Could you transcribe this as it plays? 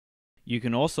You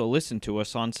can also listen to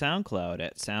us on SoundCloud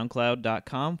at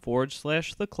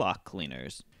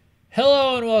soundcloud.com/theclockcleaners.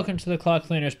 Hello and welcome to the Clock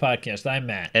Cleaners Podcast. I'm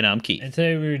Matt. And I'm Keith. And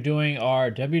today we're doing our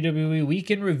WWE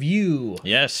Week in Review.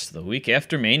 Yes, the week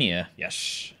after Mania.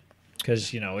 Yes.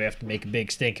 Because, we have to make a big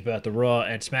stink about the Raw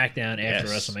and Smackdown after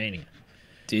WrestleMania.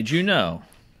 Did you know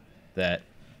that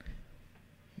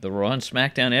the Raw and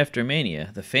Smackdown after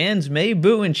Mania, the fans may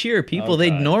boo and cheer people they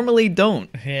normally don't?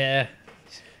 Yeah.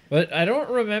 But I don't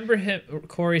remember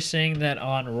Corey saying that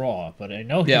on Raw, but I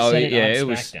know he said it on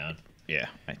SmackDown. Yeah.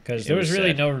 Because there was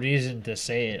really no reason to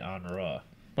say it on Raw.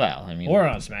 Well, I mean... Or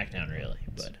on SmackDown, really.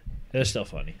 But it was still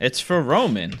funny. It's for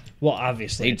Roman. Well,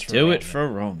 obviously They do it for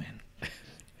Roman.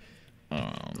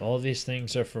 All of these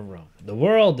things are for Roman. The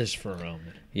world is for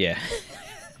Roman. Yeah.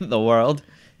 The world?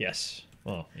 Yes.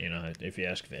 Well, if you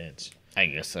ask Vince. I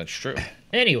guess that's true.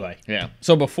 Anyway. Yeah.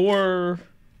 So before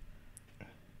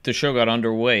the show got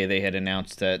underway, they had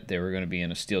announced that they were going to be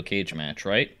in a steel cage match,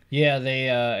 right? Yeah,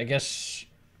 they, I guess,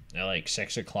 at like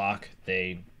 6 o'clock,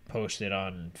 they posted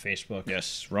on Facebook.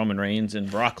 Yes, Roman Reigns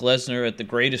and Brock Lesnar at the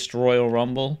greatest Royal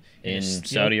Rumble in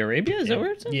Saudi Arabia. Is that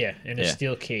where it's at? Yeah, in a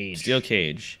steel cage. Steel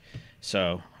cage.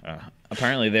 So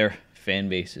apparently their fan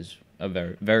base is a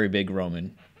very, very big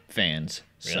Roman fans.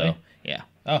 Really? So, yeah.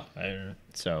 Oh, I don't know.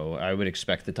 So I would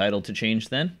expect the title to change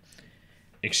then.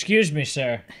 Excuse me,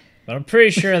 sir, but I'm pretty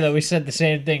sure that we said the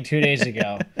same thing 2 days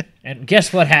ago. And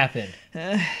guess what happened?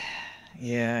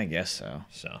 Yeah, I guess so.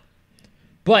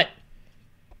 But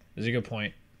it's a good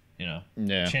point. Yeah.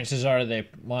 Chances are they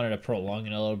wanted to prolong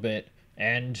it a little bit.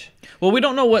 And well, we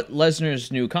don't know what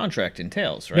Lesnar's new contract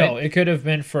entails, right? No, it could have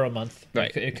been for a month.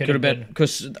 Right. It could have been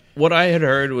because what I had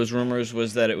heard was rumors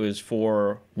was that it was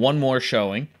for one more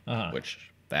showing, or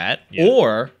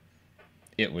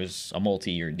it was a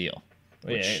multi-year deal.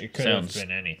 Yeah, it could have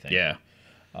been anything. Yeah.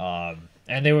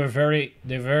 And they were very,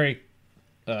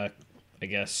 I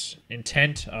guess,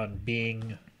 intent on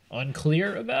being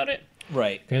unclear about it.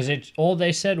 Right. Because all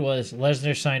they said was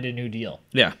Lesnar signed a new deal.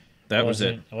 Yeah, that was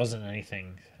it. It wasn't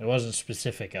anything. It wasn't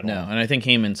specific at all. No, and I think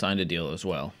Heyman signed a deal as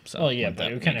well. So but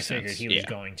we kind of figured he was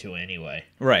going to anyway.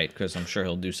 Right, because I'm sure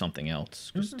he'll do something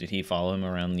else. Did he follow him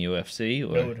around the UFC?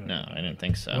 Or? No, I didn't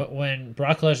think so. When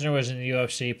Brock Lesnar was in the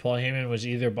UFC, Paul Heyman was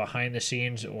either behind the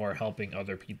scenes or helping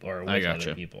other people or with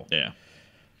other people. Yeah.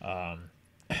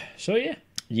 So, yeah.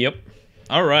 Yep.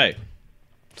 All right.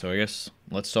 So I guess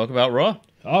let's talk about Raw.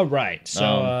 All right.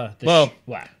 So,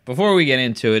 before we get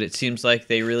into it, it seems like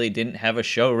they really didn't have a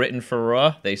show written for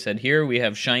Raw. They said, here, we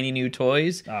have shiny new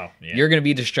toys. Oh, yeah. You're going to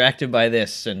be distracted by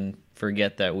this and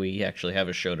forget that we actually have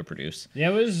a show to produce. Yeah,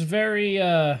 it was very,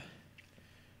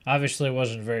 obviously it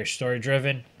wasn't very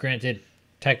story-driven. Granted,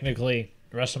 technically,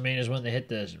 WrestleMania is when they hit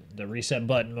the reset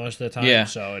button most of the time,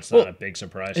 so it's not a big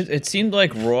surprise. It seemed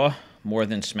like Raw, more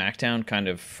than SmackDown, kind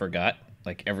of forgot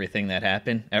everything that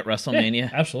happened at WrestleMania.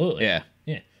 Yeah, absolutely. Yeah.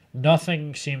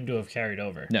 Nothing seemed to have carried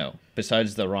over. No,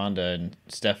 besides the Ronda and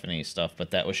Stephanie stuff,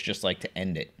 but that was just to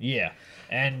end it. Yeah,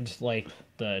 and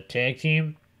the tag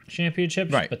team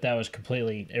championships, right? But that was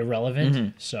completely irrelevant. Mm-hmm.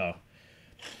 So,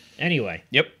 anyway.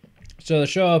 Yep. So the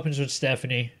show opens with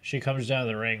Stephanie. She comes down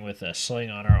the ring with a sling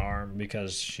on her arm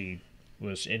because she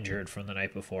was injured from the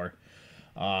night before.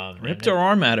 Ripped her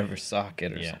arm out of her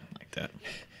socket or something like that.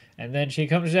 And then she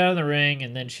comes down the ring,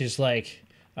 and then she's like,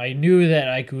 I knew that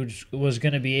I was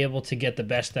going to be able to get the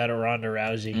best out of Ronda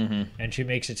Rousey. Mm-hmm. And she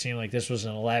makes it seem like this was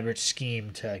an elaborate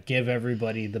scheme to give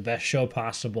everybody the best show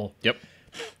possible. Yep.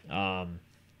 And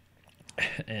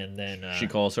then... she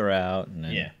calls her out, and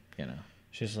then,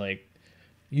 she's like,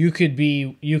 you could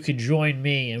join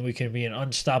me, and we could be an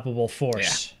unstoppable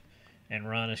force. Yeah. And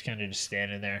Ronda's kind of just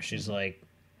standing there. She's like,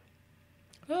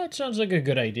 oh, it sounds like a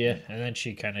good idea. And then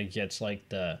she kind of gets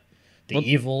the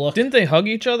evil look. Didn't they hug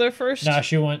each other first? No,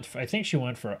 she went. I think she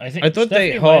went for. I thought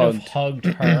Stephanie they hugged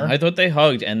her. I thought they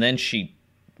hugged, and then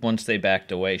once they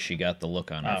backed away, she got the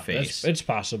look on her face. It's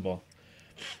possible.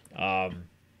 And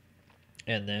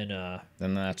then.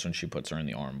 Then that's when she puts her in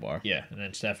the armbar. Yeah, and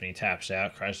then Stephanie taps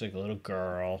out, cries like a little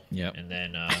girl. Yep. And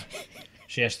then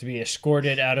she has to be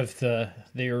escorted out of the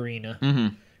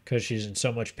arena because she's in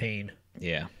so much pain.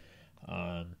 Yeah.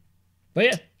 But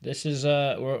yeah, this is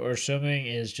we're assuming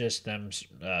is just them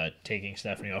taking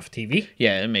Stephanie off TV.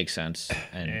 Yeah, it makes sense,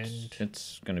 and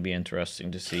it's going to be interesting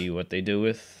to see what they do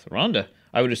with Ronda.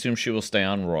 I would assume she will stay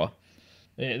on Raw.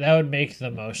 That would make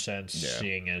the most sense,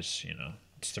 seeing as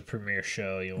it's the premiere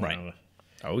show. You want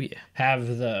to have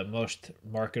the most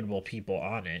marketable people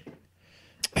on it.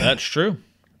 That's true.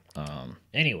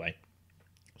 Anyway,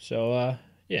 so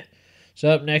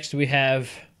so up next we have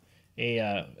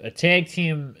a tag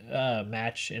team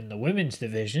match in the women's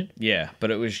division. Yeah,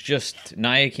 but it was just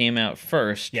Nia came out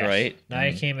first, Yes. right?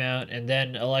 Nia came out, and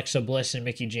then Alexa Bliss and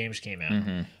Mickie James came out.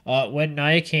 Mm-hmm. When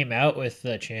Nia came out with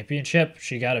the championship,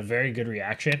 she got a very good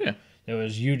reaction. Yeah. There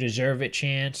was "You deserve it"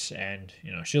 chants, and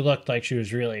she looked like she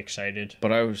was really excited.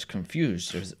 But I was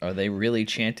confused. Are they really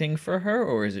chanting for her,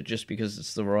 or is it just because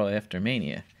it's the Raw after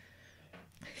Mania?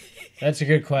 That's a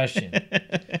good question.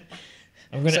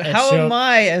 How am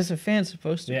I, as a fan,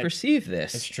 supposed to perceive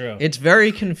this? It's true. It's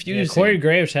very confusing. Yeah, Corey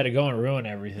Graves had to go and ruin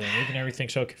everything, making everything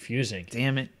so confusing.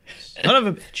 Damn it. Son of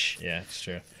a bitch. Yeah, it's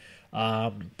true.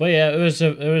 But yeah, it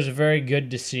was very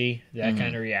good to see that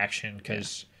kind of reaction,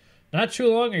 because not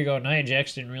too long ago, Nia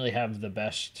Jax didn't really have the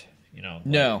best,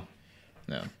 No.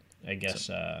 I guess,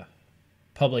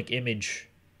 public image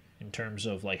in terms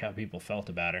of like how people felt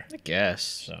about her. I guess.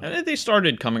 So. And they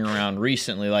started coming around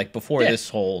recently, like before this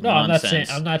whole nonsense.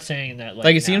 I'm not saying that.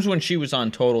 Like it seems when she was on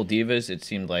Total Divas, it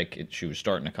seemed like she was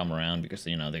starting to come around because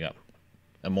they got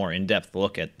a more in-depth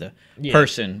look at the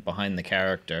person behind the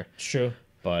character. It's true.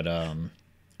 But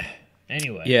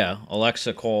anyway. Yeah,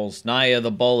 Alexa calls Nia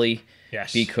the bully.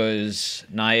 Yes. Because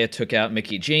Nia took out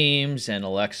Mickie James and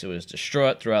Alexa was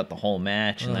distraught throughout the whole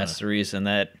match, and that's the reason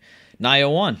that Nia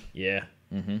won. Yeah.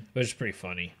 Mm-hmm. Which is pretty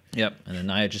funny. Yep. And then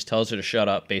Nia just tells her to shut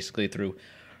up basically through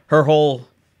her whole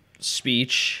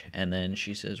speech, and then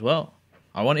she says, well,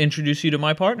 I want to introduce you to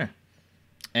my partner.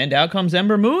 And out comes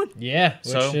Ember Moon. Yeah,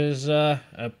 which is a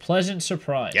pleasant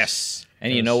surprise. Yes.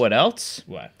 And you know what else?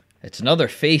 What? It's another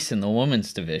face in the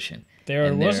women's division.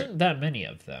 There wasn't that many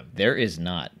of them. There is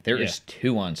not. There is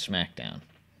 2 on SmackDown.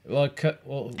 Well,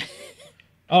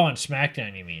 on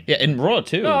SmackDown, you mean? Yeah, and Raw,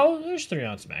 too. No, there's 3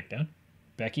 on SmackDown.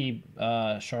 Becky,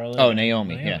 Charlotte. Oh,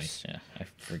 Naomi. Yes. Yeah, I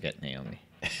forget Naomi.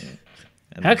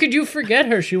 How could you forget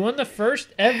her? She won the first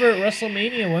ever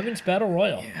WrestleMania Women's Battle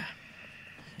Royal. Yeah.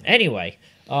 Anyway.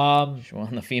 She won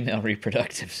the female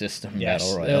reproductive system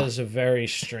Battle Royal. It was a very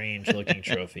strange looking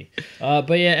trophy.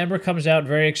 But yeah, Ember comes out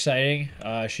very exciting.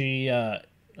 I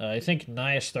think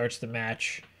Nia starts the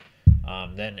match.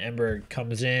 Then Ember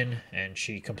comes in and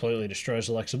she completely destroys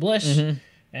Alexa Bliss. Mm-hmm.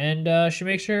 And she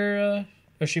makes her...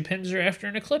 she pins her after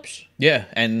an eclipse. Yeah,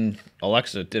 and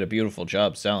Alexa did a beautiful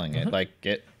job selling it. Like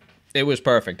it was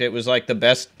perfect. It was like the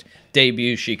best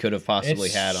debut she could have possibly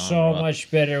had on. So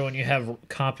much better when you have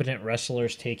competent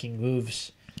wrestlers taking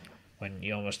moves. When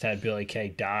you almost had Billie Kay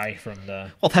die from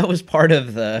the... Well, that was part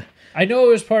of the... I know it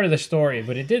was part of the story,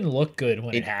 but it didn't look good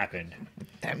when it happened.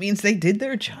 That means they did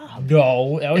their job.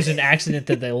 No, that was an accident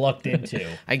that they lucked into.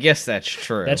 I guess that's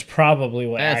true. That's probably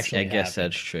what actually happened. I guess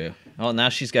that's true. Well, now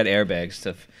she's got airbags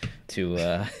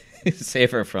to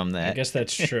save her from that. I guess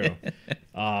that's true.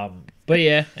 But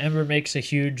yeah, Ember makes a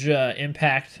huge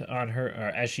impact on her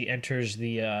as she enters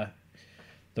the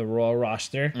Raw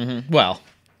roster. Mm-hmm. Well,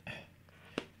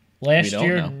 last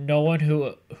year, no one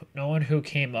who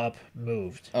came up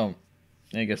moved. Oh,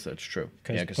 I guess that's true.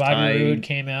 Because Bobby Roode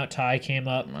came out, Ty came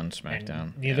up on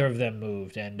SmackDown. Neither of them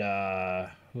moved, and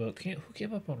who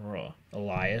came up on Raw?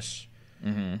 Elias.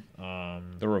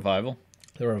 Mm-hmm. The Revival.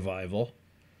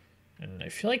 And I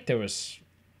feel like there was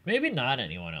maybe not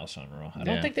anyone else on Raw. I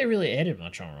don't think they really added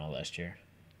much on Raw last year.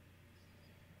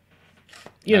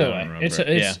 Either way,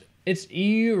 it's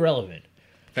irrelevant.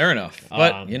 Fair enough.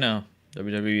 But,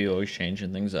 WWE always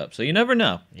changing things up. So you never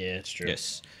know. Yeah, it's true.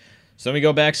 Yes. So then we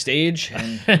go backstage,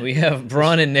 and we have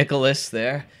Braun and Nicholas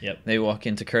there. Yep. They walk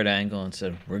into Kurt Angle and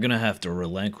said, we're going to have to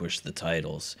relinquish the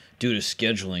titles due to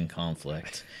scheduling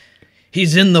conflict.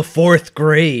 He's in the 4th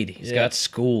grade. He's got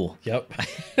school. Yep.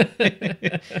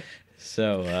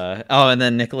 So, and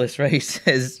then Nicholas Ray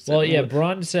says... Well, yeah,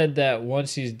 Braun said that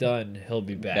once he's done, he'll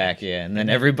be back. And then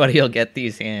everybody will get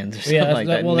these hands or something like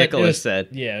that. Nicholas said.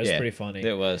 Yeah, it was pretty funny.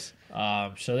 It was.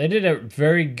 So they did a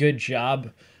very good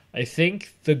job. I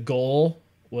think the goal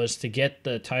was to get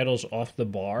the titles off the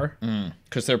bar.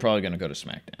 Because they're probably going to go to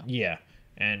SmackDown. Yeah.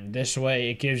 And this way,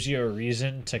 it gives you a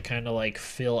reason to kind of like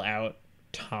fill out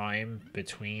time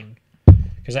between...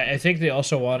 Because I think they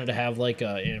also wanted to have like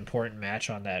an important match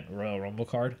on that Royal Rumble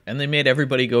card, and they made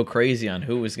everybody go crazy on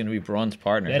who was going to be Braun's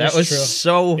partner. That was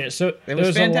true. It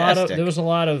was fantastic. There was a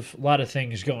lot of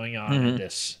things going on in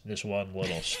this one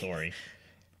little story.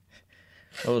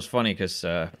 It was funny because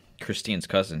Christine's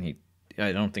cousin,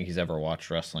 I don't think he's ever watched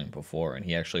wrestling before, and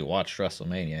he actually watched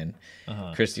WrestleMania.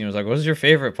 And Christine was like, "What was your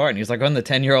favorite part?" And he's like, "When the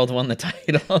 10-year-old won the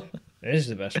title." This is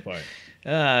the best part.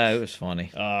 It was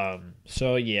funny.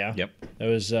 So yeah. Yep. It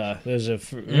was a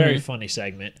very funny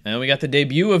segment. And we got the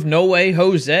debut of No Way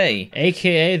Jose,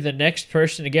 aka the next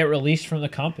person to get released from the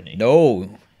company.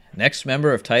 No, next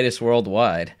member of Titus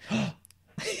Worldwide.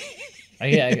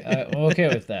 I'm okay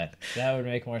with that. That would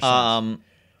make more sense. Um,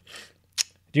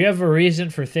 Do you have a reason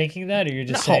for thinking that, or you're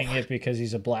just No. saying it because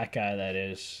he's a black guy that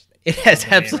is... it has on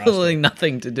the main absolutely roster?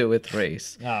 nothing to do with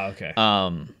race. Oh, okay.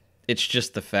 It's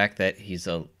just the fact that he's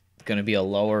going to be a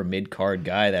lower mid-card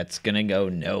guy that's going to go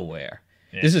nowhere.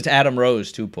 Yeah. This is Adam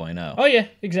Rose 2.0. Oh, yeah,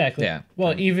 exactly. Yeah.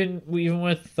 Well, even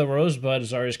with the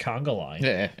Rosebuds are his conga line.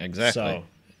 Yeah, exactly. So,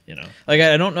 you know. Like,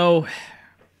 I don't know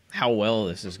how well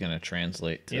this is going to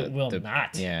translate to It will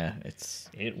not. Yeah,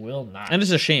 It will not. and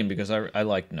it's a shame because I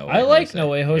like Noe. I like Jose.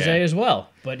 No Jose Yeah. as well,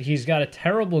 but he's got a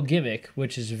terrible gimmick,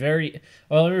 which is very...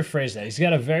 Well, let me rephrase that. He's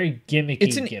got a very gimmicky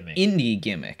It's an gimmick. indie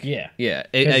gimmick. Yeah. Yeah.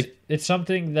 'Cause it's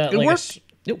something that... It like works.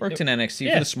 It works in NXT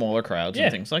yeah. for the smaller crowds Yeah.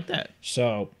 and things like that.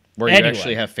 So, Where you anyway.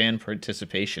 actually have fan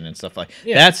participation and stuff like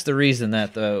Yeah. That's the reason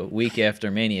that the week after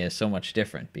Mania is so much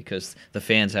different because the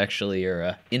fans actually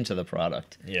are into the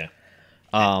product. Yeah.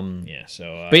 Um, Yeah,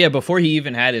 so... but yeah, before he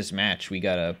even had his match, we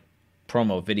got a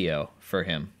promo video for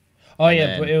him. oh, yeah,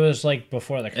 then- but it was like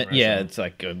before the commercial. Yeah, it's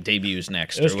like debuts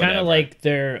next. It was or kind of whatever. like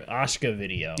their Oscar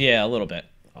video. Yeah, a little bit.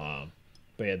 But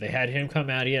yeah, they had him come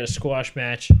out. He had a squash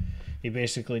match. He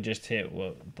basically just hit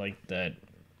like that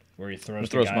where he throws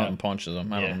Throws the him guy out up. and punches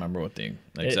him. I Yeah. don't remember what the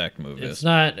exact move It's is.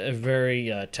 not a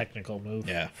very technical move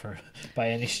Yeah. by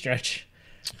any stretch.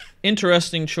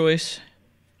 Interesting choice.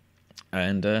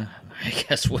 And I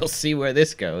guess we'll see where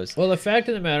this goes. Well, the fact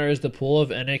of the matter is the pool of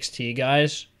NXT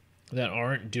guys that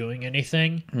aren't doing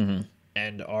anything Mm-hmm.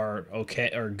 and are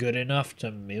okay or good enough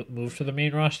to move to the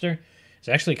main roster is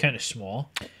actually kind of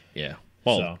small. Yeah.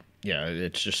 Well, So- yeah,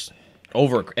 it's just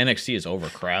NXT is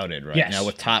overcrowded right Yes. now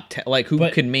with top 10. Like, who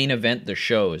But- can main event the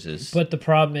shows is... But the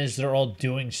problem is they're all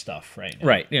doing stuff right now.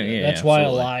 Right, yeah, That's why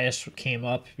absolutely. Elias came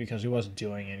up because he wasn't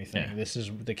doing anything. Yeah. This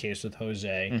is the case with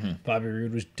Jose. Mm-hmm. Bobby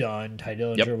Roode was done. Ty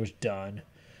Dillinger Yep. was done.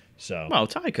 So Well,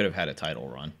 Ty could have had a title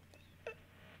run.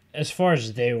 as far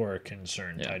as they were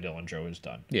concerned, Yeah. Ty Dillinger was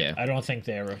done. Yeah. I don't think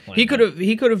they ever planned He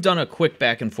could have done a quick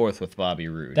back and forth with Bobby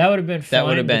Roode. That would have been fine,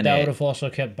 would have been but that it. would have also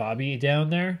kept Bobby down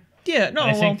there. Yeah, no,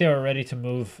 I think they were ready to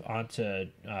move on to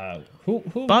who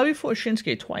Bobby fought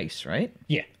Shinsuke twice, right?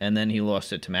 Yeah. And then he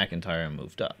lost it to McIntyre and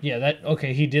moved up. Yeah, that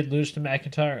okay, he did lose to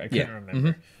McIntyre. I couldn't Yeah.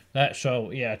 remember. That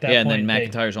so yeah, at that Yeah, and point then they-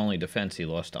 McIntyre's only defense, he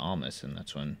lost to Almas, and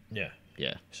that's when, yeah.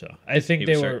 yeah. So I think He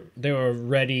they was were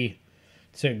ready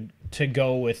to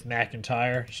go with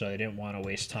McIntyre, so they didn't want to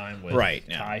waste time with Right.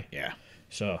 Yeah. Ty. Yeah.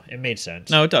 So it made sense.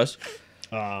 No, it does.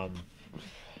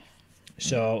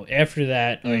 So after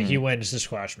that, he wins the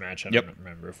squash match. I Yep. don't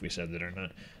remember if we said that or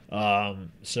not.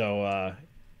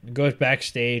 Goes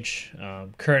backstage.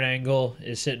 Kurt Angle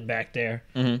is sitting back there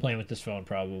playing with his phone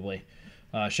probably.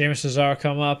 Sheamus and Cesaro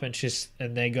come up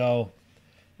and they go,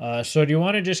 so do you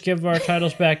want to just give our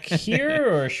titles back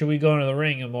here, or should we go into the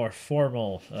ring in a more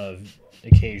formal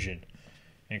occasion?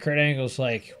 And Kurt Angle's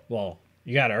like, well,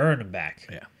 you got to earn them back.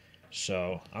 Yeah.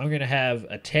 So I'm going to have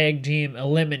a tag team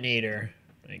eliminator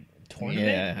tournament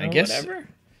Yeah, I or guess- whatever.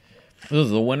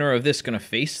 Was the winner of this going to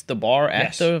face the bar at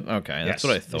Yes. the... Okay, that's Yes. what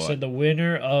I They thought. said the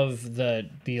winner of the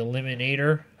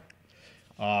eliminator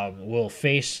will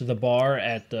face the bar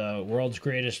at the World's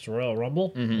Greatest Royal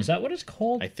Rumble. Is that what it's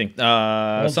called? I think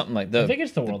something like I that. think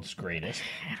it's the World's Greatest.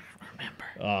 I don't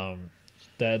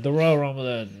remember. The Royal Rumble,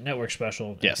 the network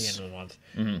special at Yes. the end of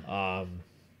the month.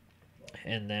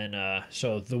 And then,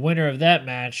 so the winner of that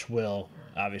match will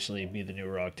obviously be the new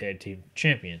Raw Tag Team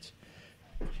Champions.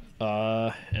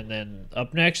 And then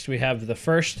up next we have the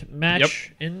first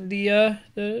match in the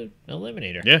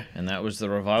Eliminator. Yeah, and that was the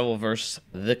Revival versus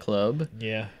the Club.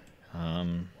 Yeah.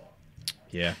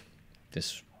 Yeah,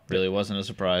 this really wasn't a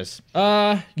surprise.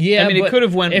 Yeah. I mean, it but could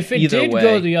have went if it either did way.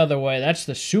 go the other way, that's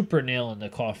the super nail in the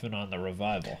coffin on the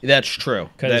Revival. That's true.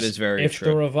 'Cause That is very if true.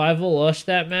 the Revival lost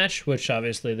that match, which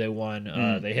obviously they won,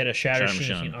 they hit a Shatter Shatter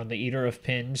Machine Machine. on the Eater of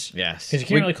Pins. Yes. Because you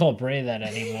can't really call Bray that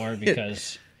anymore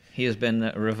because, He has been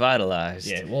revitalized.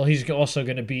 yeah, well, he's also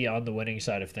going to be on the winning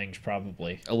side of things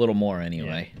probably. A little more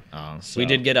anyway. So- We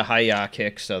did get a high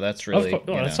kick, so that's really... Of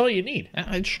course, well, that's all you need.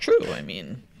 It's true, I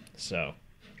mean... So,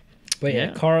 but yeah,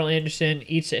 Yeah. Carl Anderson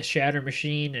eats a Shatter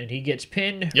Machine and he gets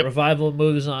pinned. Yep. Revival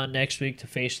moves on next week to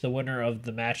face the winner of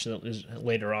the match that is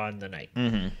later on the night.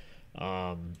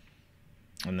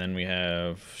 And then we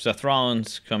have Seth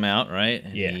Rollins come out, right?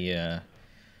 And Yeah.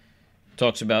 He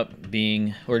talks about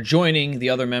being or joining the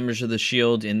other members of the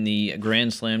Shield in the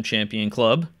Grand Slam Champion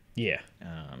Club. Yeah,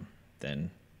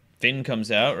 Then Finn comes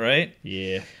out, right?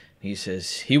 yeah. He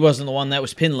says he wasn't the one that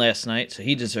was pinned last night, so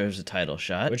he deserves a title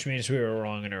shot. Which means we were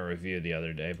wrong in our review the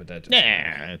other day, but that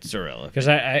Nah, it's irrelevant. because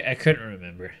I couldn't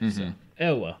remember. So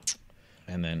oh well.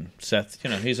 And then Seth,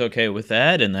 he's okay with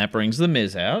that, and that brings The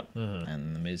Miz out.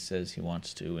 And The Miz says he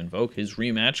wants to invoke his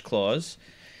rematch clause.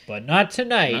 But not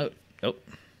tonight. Nope.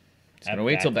 He's going to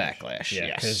wait till Backlash. Yeah,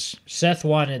 yes. because Seth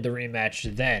wanted the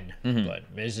rematch then, but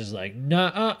Miz is like,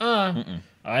 nah,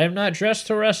 I am not dressed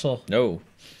to wrestle. No.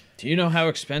 Do you know how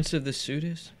expensive this suit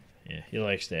is? Yeah, he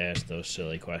likes to ask those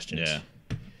silly questions.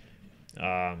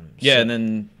 Yeah. And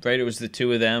then, it was the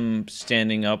two of them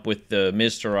standing up with the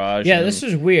Miztourage. Yeah, this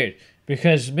is weird.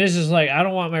 Because Miz is like, I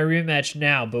don't want my rematch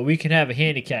now, but we can have a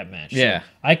handicap match. Yeah. So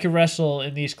I can wrestle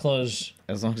in these clothes.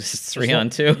 As long as it's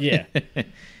 3-on-2. Yeah.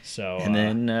 So. And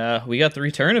then we got the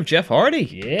return of Jeff Hardy.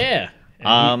 Yeah.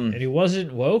 And he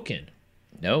wasn't woken.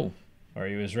 No. Or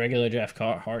he was regular Jeff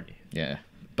Hardy. Yeah.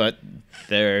 But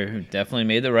they definitely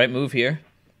made the right move here.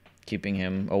 Keeping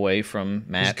him away from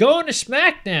Matt. He's going to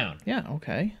SmackDown. Yeah,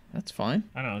 okay. That's fine.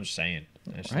 I know, I'm just saying.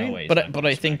 There's right? no way but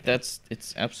I think it's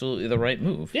absolutely the right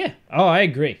move. Yeah. Oh, I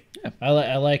agree. Yeah.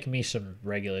 I like me some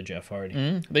regular Jeff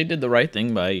Hardy. They did the right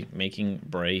thing by making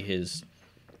Bray his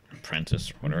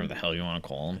apprentice, whatever the hell you want to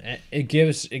call him. It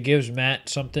gives Matt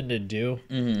something to do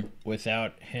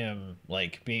without him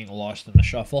being lost in the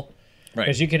shuffle. Right.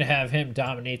 Because you can have him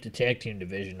dominate the tag team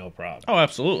division, no problem. Oh,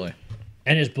 absolutely.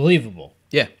 And it's believable.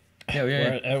 Yeah.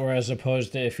 Yeah. Whereas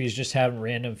opposed to if he's just having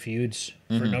random feuds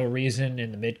for no reason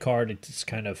in the mid card, it's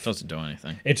kind of doesn't do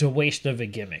anything. It's a waste of a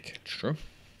gimmick. It's true.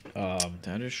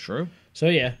 That is true. So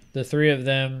yeah, the three of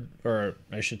them, or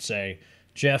I should say,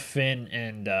 Jeff, Finn,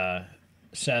 and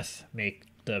Seth make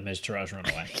the Miztourage run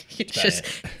away.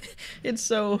 It's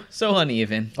so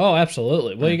uneven. Oh,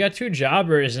 absolutely. Well, you got two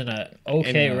jobbers and a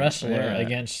wrestler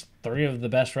against three of the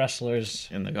best wrestlers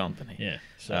in the company. Yeah.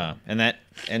 So and that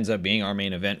ends up being our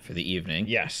main event for the evening.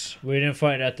 Yes. We didn't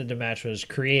find out that the match was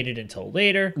created until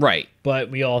later. Right. But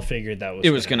we all figured that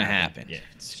was going to happen. Yeah.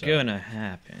 It's going to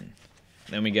happen.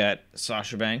 Then we got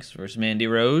Sasha Banks versus Mandy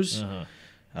Rose.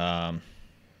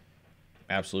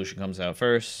 Absolution comes out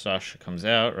first. Sasha comes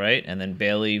out, right? And then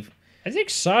Bayley. I think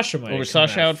Sasha might. Or was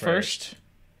Sasha out first?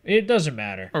 It doesn't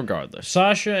matter. Regardless.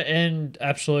 Sasha and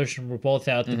Absolution were both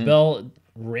out. The bell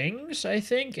rings, I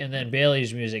think, and then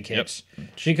Bayley's music hits. Yep.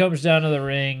 She comes down to the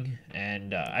ring,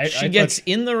 and she gets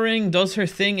in the ring, does her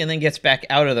thing, and then gets back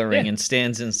out of the ring and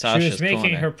stands in Sasha's corner. She was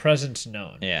making her presence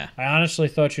known. Yeah. I honestly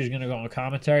thought she was going to go on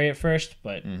commentary at first,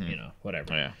 but,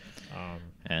 whatever. Yeah.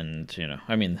 And,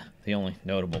 I mean, the only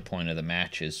notable point of the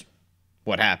match is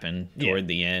what happened toward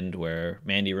the end where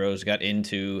Mandy Rose got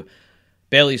into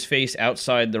Bayley's face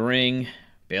outside the ring.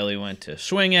 Bayley went to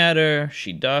swing at her.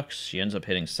 She ducks. She ends up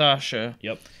hitting Sasha.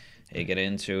 Yep. They get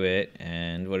into it.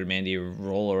 And what did Mandy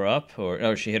roll her up?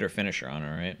 Or she hit her finisher on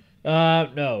her, right?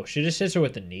 No. She just hits her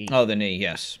with the knee. Oh, the knee,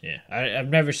 yes. Yeah. I've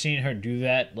never seen her do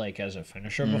that, as a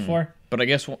finisher before. But I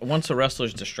guess once a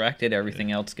wrestler's distracted,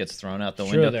 everything else gets thrown out the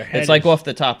window. It's like off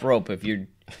the top rope. If you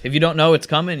don't know it's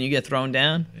coming, you get thrown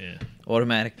down. Yeah.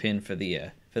 Automatic pin for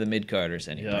the mid-carders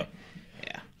anyway. Yep.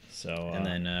 Yeah. So and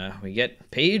then we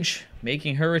get Paige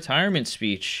making her retirement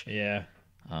speech. Yeah.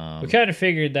 We kind of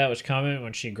figured that was coming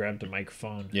when she grabbed the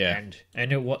microphone. Yeah.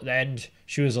 And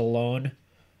she was alone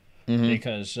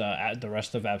because the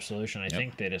rest of Absolution, I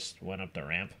think they just went up the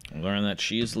ramp. Learn that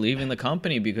she's leaving the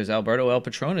company because Alberto El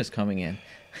Patron is coming in.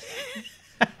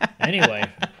 Anyway,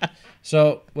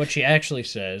 so what she actually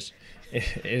says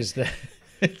is that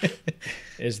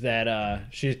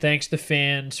she thanks the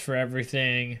fans for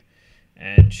everything,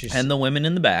 and the women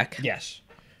in the back. Yes,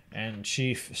 and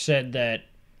she said that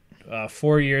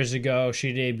 4 years ago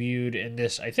she debuted in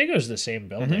this. I think it was the same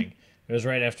building. It was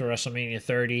right after WrestleMania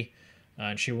 30,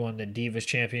 and she won the Divas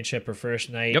Championship her first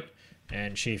night. Yep.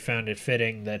 And she found it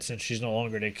fitting that since she's no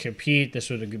longer to compete, this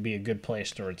would be a good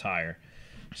place to retire.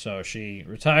 So she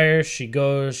retires. She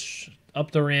goes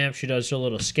up the ramp. She does her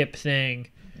little skip thing.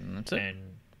 And that's it.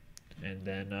 And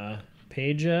then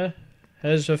Paige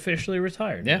has officially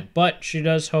retired. Yeah. But she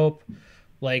does hope,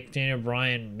 like Daniel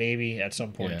Bryan, maybe at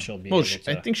some point she'll be able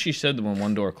to. I think she said that when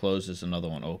one door closes, another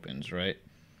one opens, right?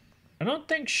 I don't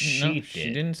think she did.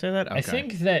 She didn't say that? Okay. I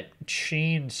think that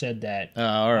Shane said that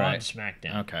all right. on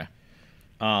SmackDown. Okay.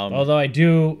 Although I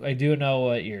do know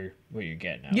what you're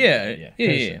getting at. Yeah.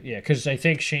 Because I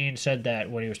think Shane said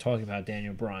that when he was talking about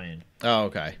Daniel Bryan. Oh,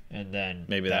 okay. And then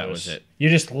maybe that was it. You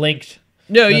just linked.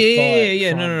 No,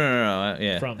 yeah. No.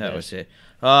 Yeah, that was it.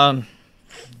 I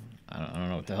don't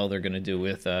know what the hell they're gonna do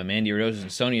with Mandy Rose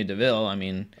and Sonya Deville. I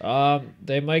mean,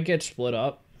 they might get split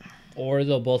up, or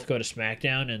they'll both go to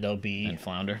SmackDown and they'll be and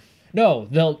flounder. No,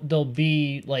 they'll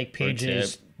be like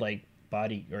Paige's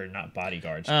not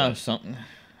bodyguards. Something.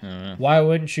 I don't know. Why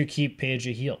wouldn't you keep Paige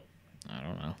a heel? I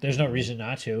don't know. There's no reason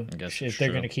not to. I guess if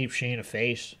they're going to keep Shane a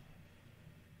face.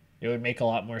 It would make a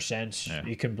lot more sense. Yeah.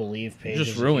 You can believe Paige.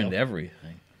 Just ruined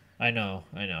everything. I know.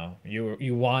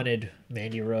 You wanted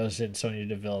Mandy Rose and Sonya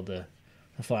Deville to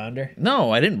flounder.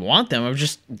 No, I didn't want them. I was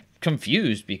just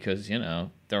confused because,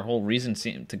 their whole reason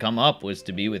seemed to come up was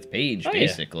to be with Paige,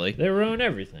 basically. Yeah. They ruin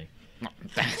everything.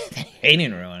 They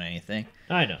didn't ruin anything.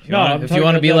 I know. If you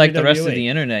want to be like the rest of the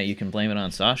internet, you can blame it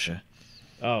on Sasha.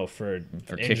 Oh, for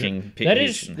kicking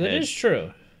Paige. That is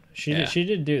true. She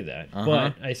did do that,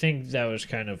 but I think that was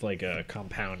kind of like a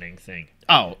compounding thing.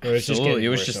 Oh, absolutely! It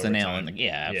was just the nail in the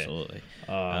absolutely.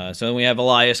 So then we have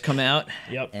Elias come out.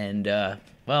 Yep. And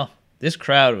this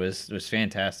crowd was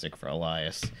fantastic for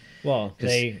Elias. Well,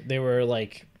 they were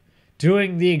like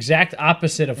doing the exact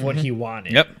opposite of what he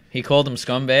wanted. Yep. He called them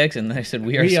scumbags, and they said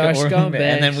we are scumbags,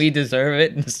 and then we deserve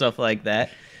it and stuff like that.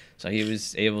 So he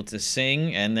was able to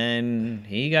sing, and then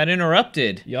he got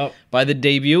interrupted by the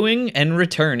debuting and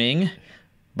returning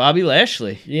Bobby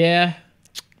Lashley. Yeah.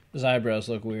 His eyebrows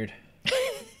look weird.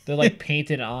 They're like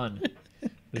painted on.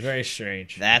 It's very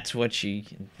strange. That's what you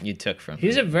took from him.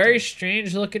 He's a very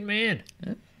strange looking man.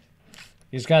 Yeah.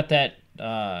 He's got that,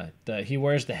 he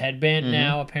wears the headband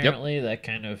now, apparently. That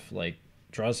kind of like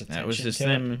draws attention to it. That was his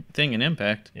thing in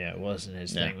Impact. Yeah, it wasn't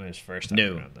his thing when his first time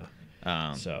around, though.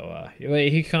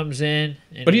 He comes in,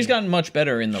 but he's gotten much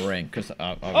better in the ring because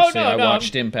obviously I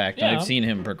watched Impact and I've seen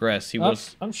him progress.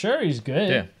 I'm sure he's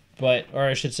good, or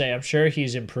I should say, I'm sure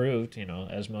he's improved.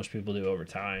 As most people do over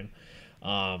time.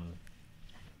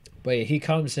 But he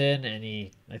comes in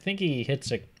and I think he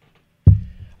hits a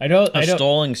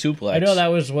stalling suplex. I know that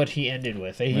was what he ended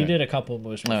with. He did a couple of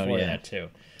moves before that too,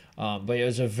 but it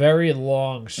was a very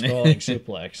long stalling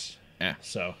suplex. Yeah,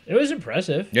 so it was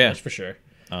impressive. Yeah, that's for sure.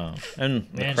 And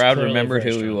the crowd remembered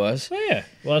who he was. Oh, yeah.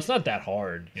 Well, it's not that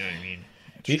hard. You know what I mean?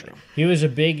 He was a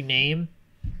big name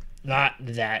not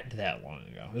that long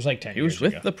ago. It was like 10 years ago. He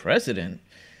was with the president.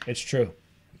 It's true.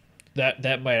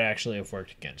 That might actually have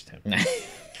worked against him.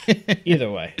 Either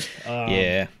way.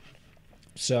 Yeah.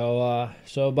 So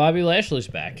Bobby Lashley's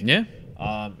back. Yeah.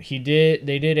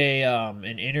 They did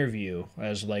an interview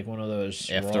as like one of those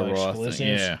After Raw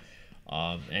exclusives. Yeah.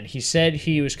 And he said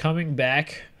he was coming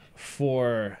back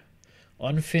for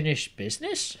unfinished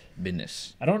business?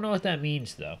 I don't know what that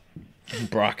means, though.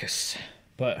 Brockus.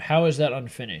 But how is that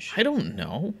unfinished? I don't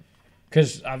know.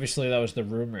 Because obviously that was the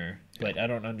rumor, but I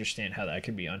don't understand how that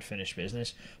could be unfinished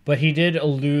business. But he did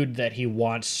allude that he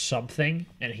wants something,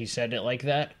 and he said it like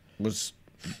that. Was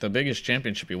the biggest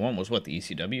championship he won was what, the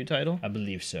ECW title? I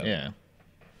believe so. Yeah.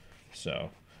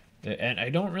 So, and I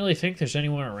don't really think there's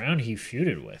anyone around he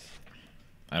feuded with.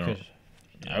 I don't.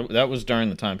 That was during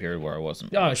the time period where I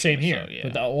wasn't. Oh, same here. So,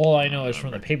 but all I know is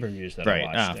from the pay-per-views that I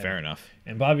watched. Fair enough.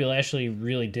 And Bobby Lashley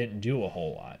really didn't do a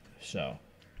whole lot, so.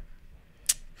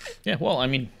 Yeah, well, I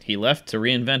mean, he left to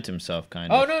reinvent himself,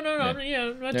 kind of. Oh, no.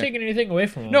 I'm not taking anything away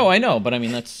from him. No, I know, but I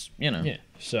mean, that's, Yeah,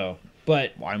 so,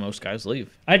 but. Why most guys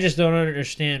leave. I just don't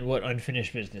understand what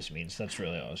unfinished business means. That's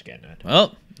really all I was getting at.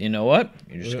 Well, you know what?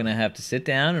 You're just going to have to sit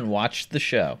down and watch the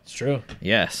show. It's true.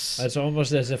 Yes. It's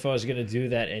almost as if I was going to do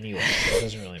that anyway, so it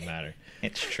doesn't really matter.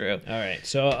 It's true. All right,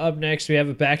 so up next we have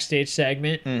a backstage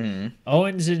segment. Mm-hmm.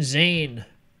 Owens and Zayn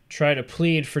try to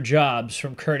plead for jobs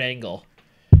from Kurt Angle.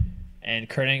 And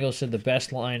Kurt Angle said the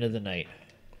best line of the night.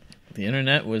 The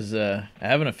internet was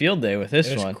having a field day with this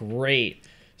one. It was great.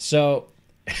 So,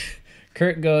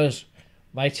 Kurt goes,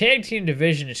 my tag team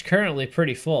division is currently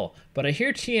pretty full, but I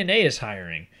hear TNA is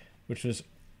hiring, which was...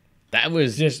 That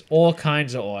was just all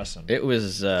kinds of awesome. It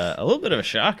was a little bit of a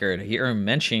shocker to hear him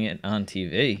mentioning it on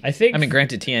TV. I mean,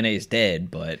 granted, TNA is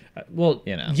dead, but... Well,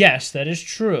 yes, that is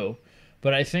true.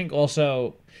 But I think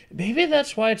also... Maybe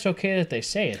that's why it's okay that they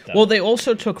say it, though. Well, they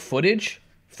also took footage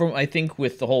from, I think,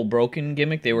 with the whole Broken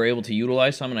gimmick. They were able to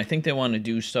utilize some, and I think they want to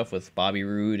do stuff with Bobby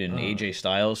Roode and AJ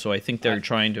Styles, so I think they're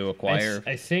trying to acquire...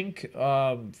 I think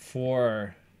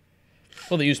for...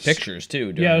 Well, they use pictures,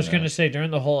 too. Yeah, I was going to say,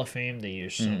 during the Hall of Fame, they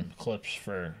used some clips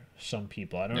for some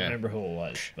people. I don't remember who it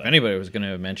was. But... If anybody was going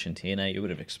to mention TNA, you would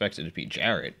have expected it to be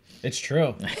Jarrett. It's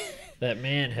true. That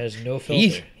man has no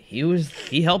filter.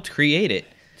 He helped create it.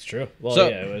 It's true. Well,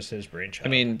 it was his brainchild. I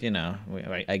mean,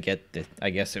 I get that. I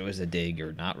guess it was a dig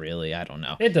or not really. I don't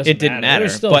know. It didn't matter. It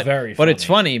was still very funny. But it's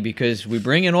funny because we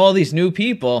bring in all these new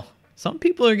people. Some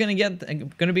people are going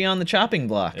to be on the chopping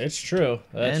block. It's true.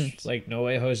 That's like No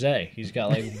Way Jose. He's got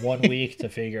like 1 week to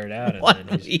figure it out. And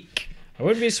 1 week. I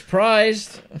wouldn't be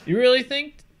surprised. You really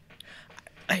think?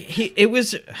 It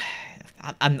was.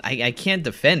 I can't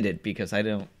defend it because I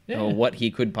don't know what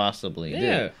he could possibly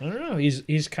do. I don't know.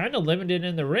 He's kind of limited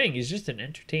in the ring. He's just an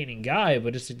entertaining guy,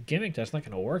 but it's a gimmick that's not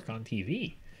going to work on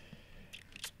TV.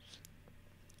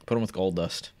 Put him with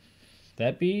Goldust.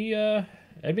 That'd be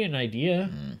an idea.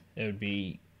 It would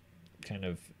be kind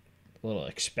of a little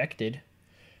expected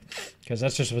because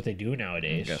that's just what they do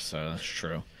nowadays. I guess so. That's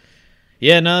true.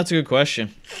 Yeah, no, that's a good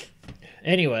question.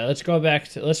 Anyway,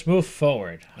 let's move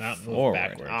forward, not move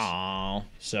backwards. Oh.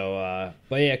 So,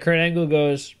 but yeah, Kurt Angle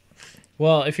goes,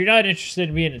 well, if you're not interested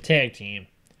in being a tag team,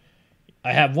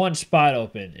 I have one spot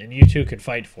open, and you two can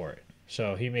fight for it.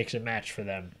 So he makes a match for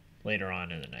them later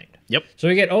on in the night. Yep. So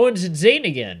we get Owens and Zayn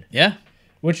again. Yeah.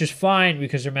 Which is fine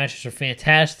because their matches are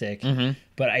fantastic. Mm-hmm.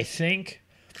 But I think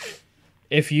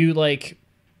if you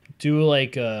do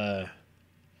a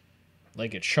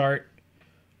chart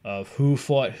of who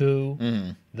fought who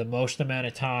the most amount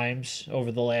of times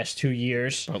over the last 2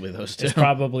 years, probably those two. It's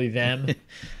probably them.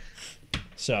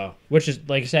 So, which is,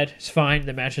 like I said, it's fine.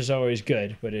 The match is always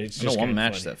good, but it's just one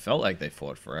match funny. that felt like they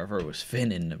fought forever was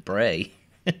Finn and Bray.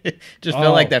 Just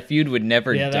felt like that feud would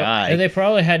never die. And they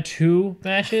probably had 2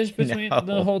 matches between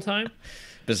the whole time.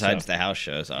 Besides the house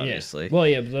shows, obviously. Yeah. Well,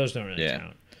 yeah, but those don't really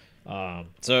count.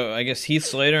 So I guess Heath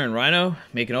Slater and Rhino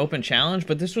make an open challenge,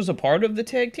 but this was a part of the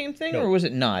tag team thing, or was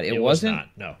it not? It wasn't? Was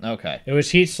not, no. Okay. It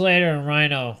was Heath Slater and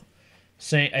Rhino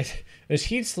saying... It was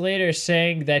Heath Slater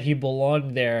saying that he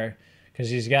belonged there because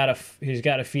he's got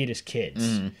to feed his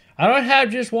kids. I don't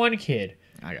have just one kid.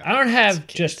 I don't have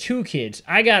just 2 kids.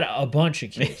 I got a bunch of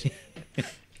kids.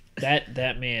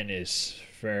 that man is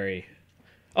very...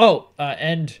 Oh,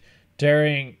 and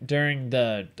during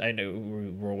the... I know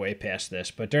we're way past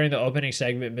this, but during the opening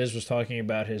segment, Miz was talking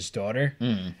about his daughter,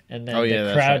 and then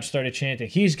the crowd started chanting,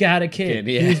 "He's got a kid.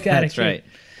 He's got a kid."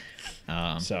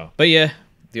 That's right. But yeah,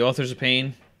 the Authors of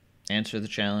Pain answer the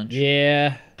challenge.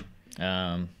 Yeah.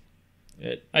 A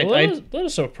little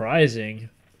surprising.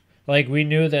 Like, we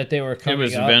knew that they were coming up. It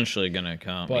was eventually going to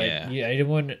come, but yeah. I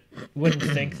wouldn't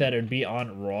think that it'd be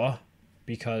on Raw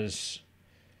because,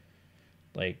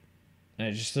 like,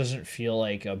 it just doesn't feel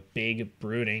like a big,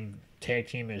 brooding tag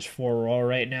team is for Raw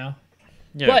right now.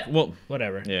 Yeah, but, well,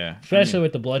 whatever. Yeah. Especially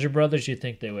with the Bludger Brothers, you'd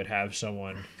think they would have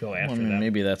someone go after them.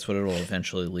 Maybe that's what it'll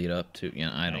eventually lead up to.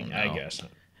 I don't know. I guess.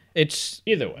 It's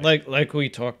either way. Like we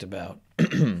talked about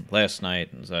last night,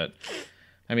 is that,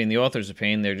 the Authors of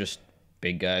Pain, they're just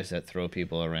big guys that throw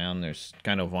people around. They're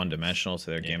kind of one-dimensional to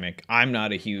their gimmick. I'm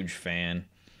not a huge fan.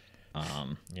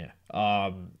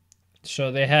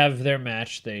 So they have their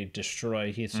match. They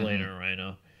destroy Heath Slater and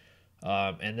Rhino.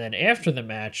 And then after the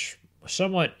match,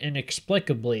 somewhat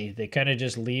inexplicably, they kind of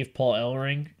just leave Paul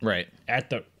Ellering at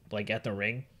the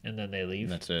ring, and then they leave.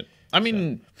 That's it.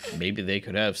 Maybe they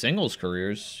could have singles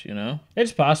careers,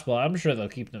 It's possible. I'm sure they'll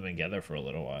keep them together for a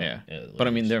little while. Yeah.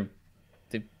 But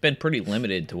they've been pretty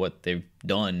limited to what they've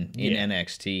done in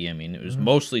NXT. It was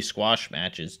mostly squash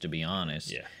matches, to be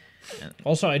honest. Yeah.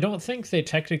 Also, I don't think they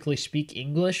technically speak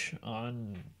English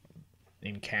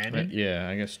in canon. Yeah,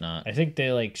 I guess not. I think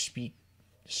they speak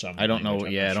some. I don't know.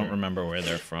 I don't remember where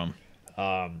they're from.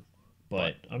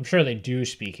 But I'm sure they do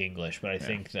speak English. But I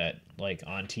think that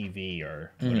on TV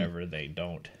or whatever they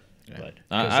don't. Yeah. But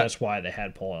because that's why they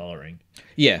had Paul Ellering.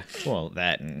 Yeah. Well,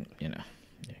 that and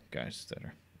guys that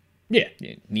are. Yeah.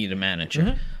 You need a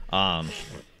manager.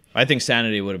 I think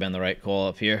Sanity would have been the right call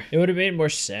up here. It would have made more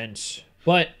sense.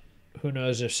 But who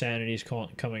knows if Sanity's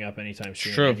coming up anytime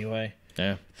soon anyway.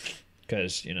 Yeah.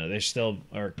 Because, they still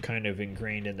are kind of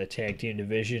ingrained in the tag team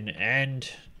division. And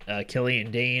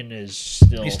Killian Dane is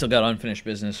still... He's still got unfinished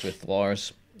business with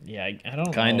Lars. Yeah, I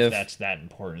don't know if that's that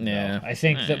important, though. I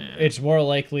think that it's more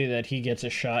likely that he gets a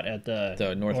shot at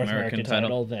the North American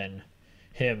title than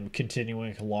him continuing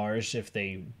with Lars if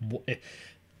they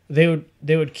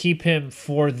would keep him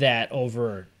for that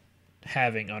over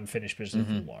having unfinished business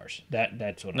with Lars.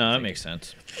 That's what I'm thinking. That makes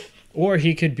sense. Or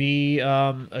he could be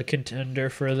a contender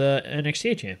for the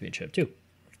NXT championship too.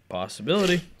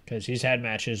 Possibility. Because he's had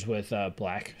matches with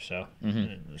Black, so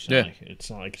it's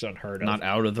not like it's unheard of. Not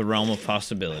out of the realm of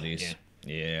possibilities.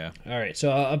 Yeah. All right,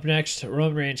 so up next,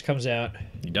 Roman Reigns comes out.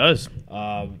 He does.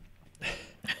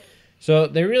 So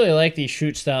they really like these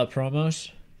shoot-style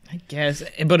promos. I guess,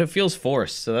 but it feels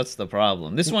forced, so that's the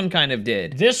problem. This one kind of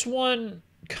did. This one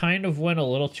kind of went a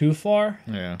little too far.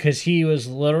 Yeah. Because he was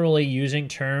literally using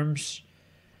terms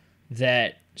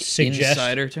that suggest...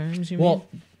 Insider terms, you mean?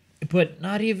 But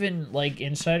not even,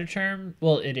 insider term.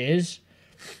 Well, it is.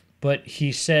 But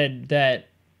he said that,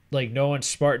 no one's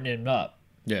smarting him up.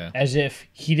 Yeah. As if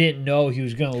he didn't know he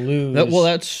was going to lose.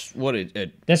 That's what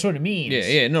it... That's what it means.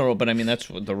 Yeah, no, but that's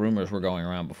what the rumors were going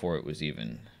around before it was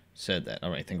even said that.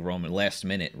 I think last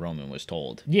minute Roman was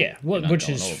told. Yeah, which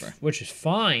is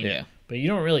fine. Yeah. But you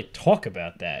don't really talk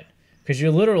about that. Because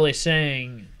you're literally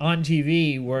saying on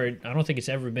TV where I don't think it's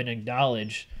ever been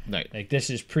acknowledged, Right. like this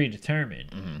is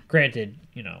predetermined. Granted,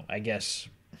 I guess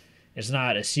it's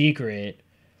not a secret,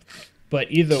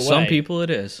 but either way. Some people it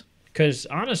is. Because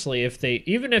honestly,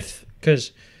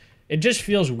 because it just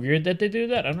feels weird that they do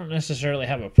that. I don't necessarily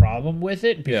have a problem with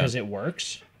it because it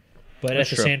works. But That's at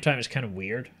the true. same time, it's kind of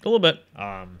weird. A little bit.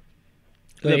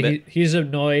 But he's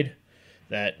annoyed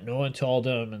that no one told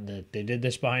him and that they did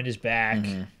this behind his back.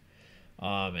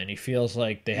 And he feels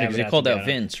like they have. Because he called out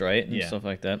Vince, right, and stuff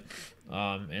like that.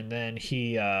 And then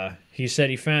he said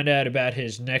he found out about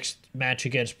his next match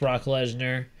against Brock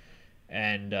Lesnar,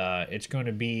 and it's going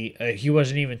to be. He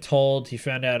wasn't even told. He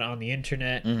found out on the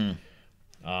internet.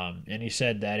 And he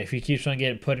said that if he keeps on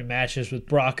getting put in matches with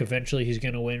Brock, eventually he's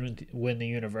going to win the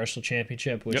Universal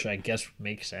Championship, which I guess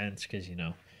makes sense because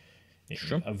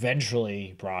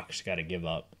eventually Brock's got to give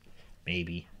up.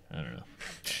 Maybe. I don't know.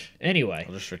 Anyway.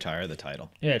 I'll just retire the title.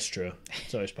 Yeah, it's true.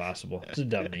 It's always possible. It's a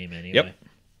dumb name anyway. Yep.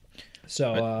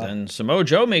 So then Samoa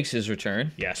Joe makes his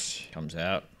return. Yes. Comes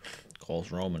out, calls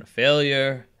Roman a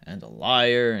failure and a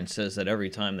liar, and says that every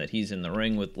time that he's in the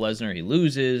ring with Lesnar, he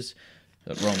loses.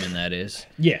 Roman, that is.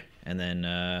 Yeah. And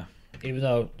then... even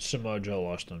though Samoa Joe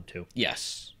lost him, too.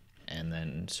 Yes. And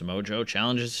then Samoa Joe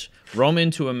challenges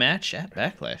Roman to a match at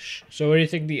Backlash. So what do you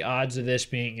think the odds of this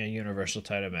being a Universal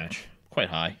title match? Quite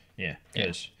high. Yeah, it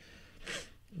is.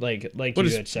 Like What you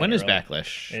is, had said when is earlier.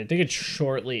 Backlash? I think it's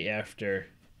shortly after.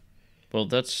 Well,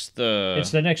 that's the...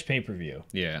 It's the next pay-per-view.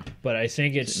 Yeah. But I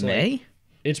think it's May?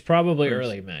 It's probably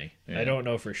early May. Yeah. I don't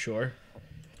know for sure.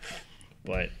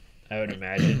 But I would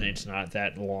imagine it's not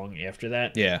that long after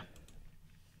that. Yeah.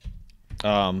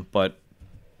 But,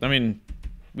 I mean,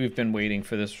 we've been waiting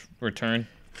for this return.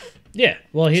 Yeah.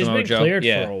 Well, he's Samoa been Joe, cleared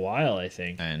for a while, I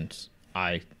think. And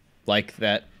I like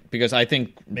that because I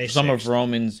think May some 6th. of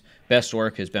Roman's best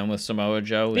work has been with Samoa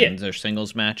Joe in their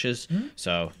singles matches.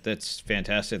 So that's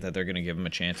fantastic that they're going to give him a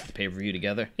chance at the pay-per-view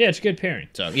together. Yeah, it's good pairing.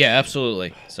 So, yeah,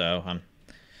 absolutely. So,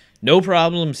 no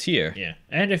problems here. Yeah.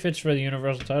 And if it's for the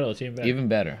Universal title, it's even better. Even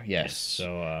better, yes.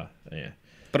 So, yeah.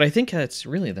 But I think that's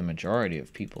really the majority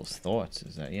of people's thoughts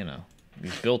is that,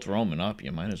 you've built Roman up,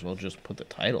 you might as well just put the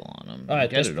title on him and At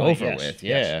get this it point, over yes, with.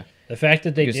 yes. Yeah. The fact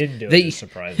that they Because didn't do they- it is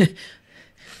surprising.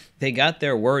 They got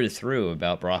their word through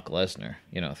about Brock Lesnar,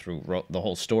 through the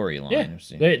whole storyline.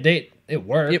 Yeah, it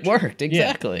worked. It worked,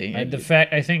 exactly. Yeah. The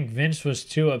fact I think Vince was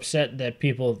too upset that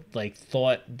people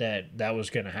thought that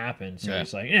was going to happen, so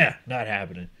he's like, "Yeah, not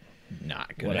happening."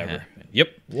 Not gonna Whatever. happen. Yep.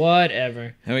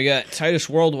 Whatever. And we got Titus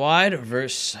Worldwide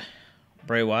versus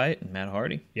Bray Wyatt and Matt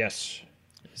Hardy. Yes.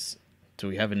 Do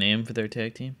we have a name for their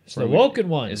tag team? It's the Woken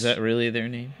Ones. Is that really their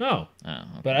name? No, Oh, okay.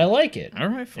 but I like it. All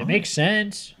right, fine. It makes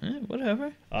sense.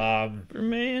 Whatever.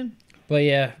 Man. But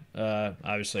yeah,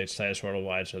 obviously it's Titus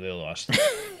Worldwide, so they lost.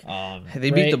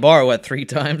 They beat the Bar, 3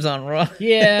 times on Raw?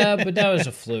 Yeah, but that was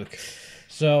a fluke.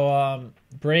 So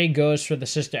Bray goes for the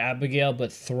Sister Abigail,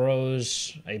 but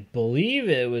throws, I believe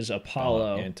it was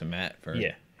Apollo. Into Matt for...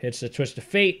 Yeah, hits the Twist of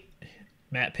Fate.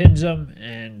 Matt pins him,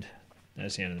 and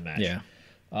that's the end of the match. Yeah.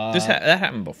 That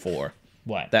happened before.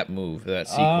 What? That move, that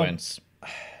sequence.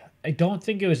 I don't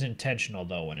think it was intentional,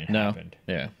 though, when it happened.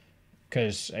 Yeah.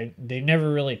 Because they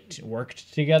never really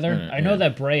worked together. I know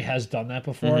that Bray has done that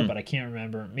before, but I can't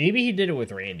remember. Maybe he did it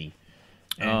with Randy.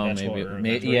 And that's what we're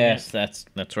remembering yes, it.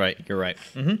 that's right. You're right.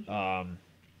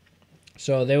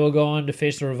 So they will go on to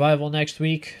face the Revival next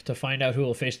week to find out who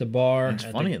will face the Bar. It's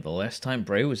funny, the last time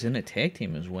Bray was in a tag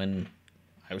team is when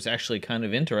I was actually kind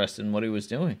of interested in what he was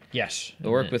doing. Yes. The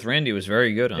work with Randy was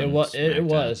very good on it was. It SmackDown.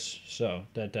 was. So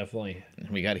that definitely.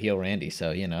 We got to heel Randy,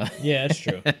 so Yeah, it's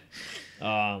true.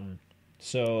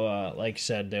 So like I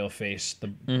said, they'll face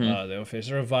the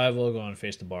Revival, go on and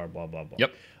face the Bar. Blah blah blah.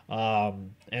 Yep.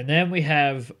 And then we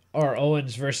have our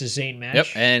Owens versus Zayn match. Yep.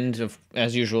 And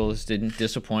as usual, this didn't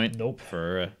disappoint. Nope.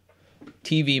 For a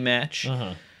TV match.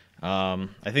 I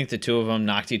think the two of them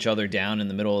knocked each other down in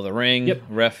the middle of the ring. Yep.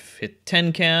 Ref hit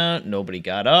 10 count. Nobody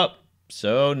got up.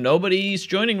 So nobody's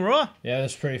joining Raw. Yeah,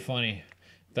 that's pretty funny.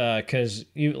 Because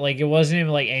it wasn't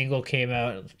even like Angle came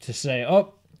out to say,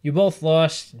 "Oh, you both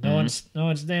lost. No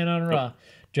one's staying on Raw."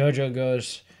 JoJo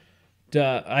goes,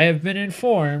 "I have been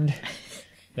informed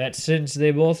that since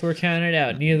they both were counted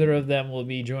out, neither of them will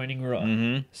be joining Raw."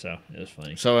 So it was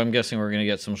funny. So I'm guessing we're going to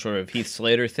get some sort of Heath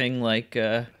Slater thing like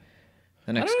the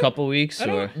next couple weeks? I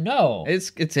don't know.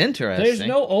 It's interesting. There's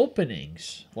no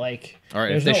openings. All right,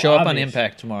 there's if they no show up on obvious-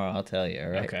 Impact tomorrow, I'll tell you, all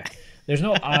right? Okay. There's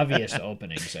no obvious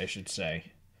openings, I should say.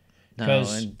 No,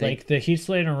 Because and the Heath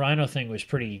Slater and Rhino thing was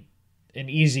an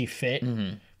easy fit.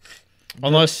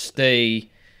 unless they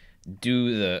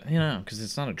do the because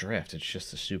it's not a draft, it's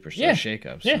just a superstar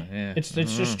shakeup. So, yeah, it's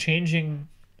just changing.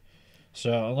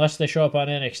 So unless they show up on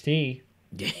NXT,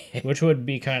 which would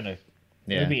be kind of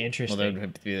would be interesting. Well, that would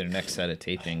have to be their next set of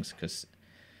tapings because.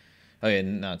 Oh yeah,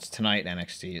 no, it's tonight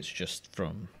NXT. It's just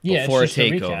from before it's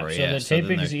just Takeover. So the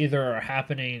tapings either are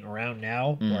happening around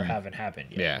now or haven't happened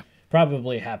yet. Yeah,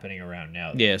 probably happening around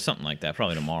now. Yeah, something like that.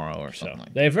 Probably tomorrow or something like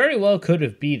that. They very well could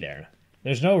have be there.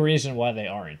 There's no reason why they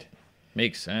aren't.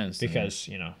 Makes sense because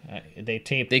they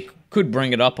taped. They could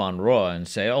bring it up on Raw and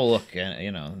say, "Oh look,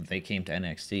 they came to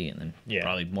NXT," and then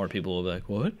probably more people will be like,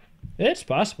 "What?" It's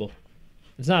possible.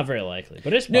 It's not very likely,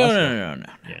 but it's possible. No.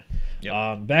 Yeah.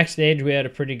 Yep. Backstage, we had a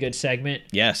pretty good segment.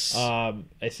 Yes. I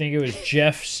think it was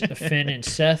Jeff, Finn, and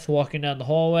Seth walking down the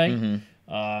hallway, and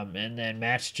then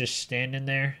Matt's just standing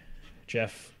there.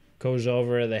 Jeff goes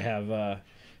over. They have a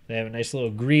nice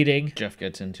little greeting. Jeff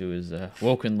gets into his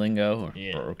Woken lingo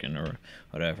or broken or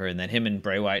whatever, and then him and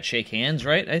Bray Wyatt shake hands,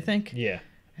 right? I think. Yeah.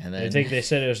 And then I think they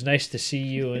said it was nice to see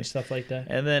you and stuff like that.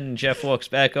 And then Jeff walks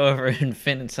back over, and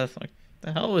Finn and Seth are like,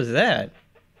 "The hell was that?"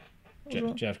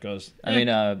 Jeff goes. I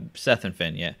mean, Seth and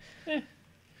Finn, yeah. That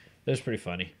was pretty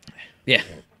funny. Yeah.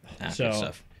 So good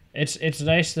stuff. It's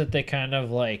nice that they kind of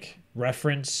like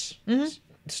reference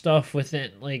stuff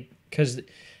within, like, because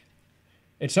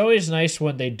it's always nice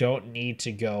when they don't need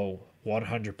to go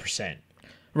 100%.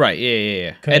 Right.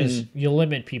 Yeah. Because you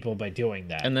limit people by doing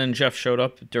that. And then Jeff showed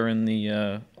up during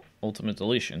the Ultimate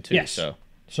Deletion too. Yes. So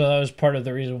that was part of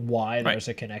the reason why there was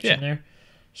a connection there.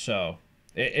 So.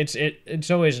 It's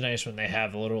always nice when they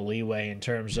have a little leeway in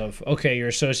terms of, okay, you're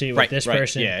associated with this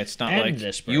person. Yeah, it's not like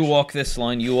this person. you walk this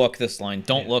line,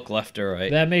 Don't look left or right.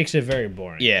 That makes it very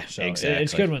boring. Yeah, so exactly.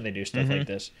 It's good when they do stuff like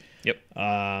this. Yep.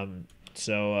 And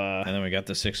then we got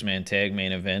the 6-man tag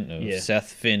main event of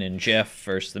Seth, Finn, and Jeff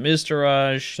versus the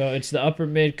Miztourage. So it's the upper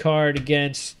mid card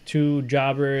against 2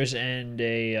 jobbers and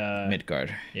a mid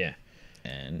card. Yeah.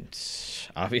 And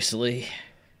obviously,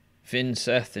 Finn,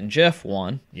 Seth, and Jeff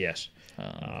won. Yes.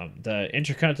 The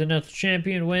Intercontinental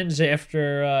Champion wins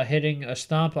after hitting a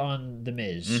stomp on the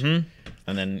Miz.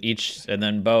 And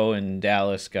then Bo and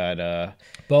Dallas got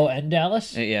Bo and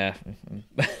Dallas? Yeah.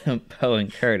 Bo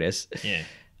and Curtis. Yeah.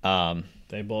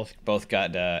 They both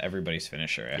got everybody's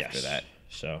finisher after that.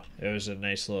 So it was a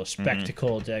nice little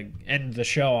spectacle to end the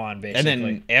show on, basically. And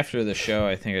then after the show,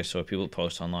 I think I saw people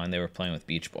post online they were playing with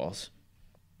beach balls.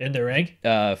 In the ring?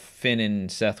 Finn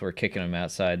and Seth were kicking them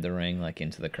outside the ring, like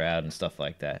into the crowd and stuff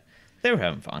like that. They were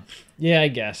having fun. Yeah, I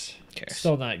guess.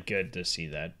 Still not good to see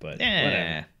that, but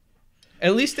whatever.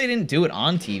 At least they didn't do it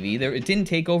on TV. It didn't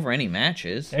take over any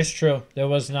matches. That's true. There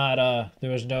was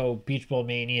no Beach Bowl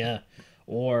Mania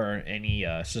or any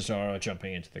Cesaro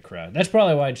jumping into the crowd. That's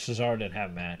probably why Cesaro didn't have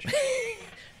a match.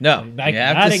 No, you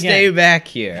have to stay back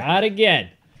here. Not again.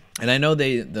 And I know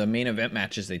the main event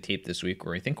matches they taped this week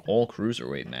were, I think, all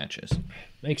cruiserweight matches.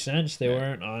 Makes sense. They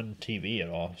weren't on TV at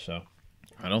all, so.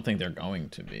 I don't think they're going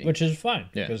to be. Which is fine,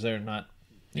 because they're not,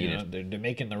 they're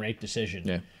making the right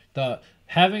decision. Yeah.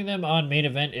 Having them on main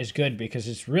event is good because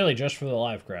it's really just for the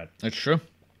live crowd. That's true.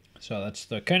 So that's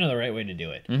kind of the right way to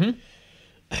do it.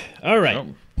 All right.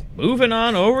 So, moving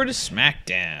on over to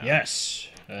SmackDown. Yes.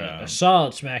 A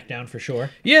solid SmackDown for sure.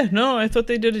 Yeah, no, I thought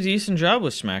they did a decent job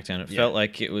with SmackDown. It felt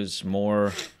like it was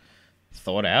more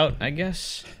thought out, I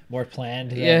guess. More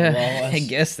planned than Raw was. I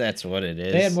guess that's what it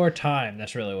is. They had more time.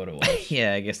 That's really what it was.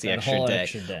 Yeah, I guess the extra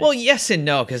day. Well, yes and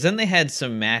no, because then they had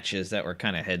some matches that were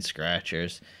kind of head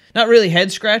scratchers. Not really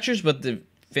head scratchers, but the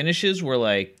finishes were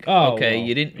like,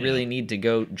 you didn't really need to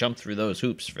go jump through those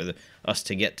hoops for us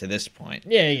to get to this point.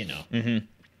 Yeah,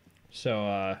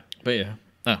 So, but yeah.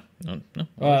 Oh, no.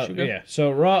 Yeah,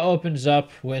 so Raw opens up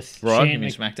with Shane.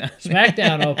 SmackDown.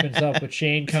 SmackDown opens up with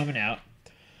Shane coming out.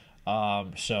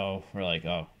 So we're like,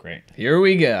 oh, great. Here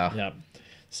we go. Yep.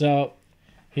 So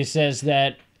he says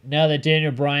that now that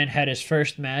Daniel Bryan had his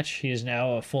first match, he is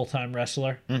now a full-time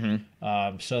wrestler.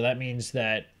 So that means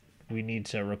that we need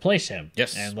to replace him.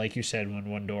 Yes. And like you said,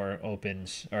 when one door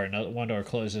opens, or one door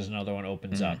closes, another one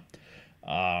opens up.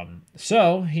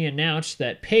 So he announced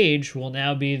that Paige will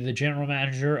now be the general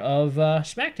manager of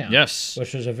SmackDown. Yes.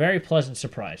 Which was a very pleasant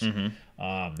surprise. And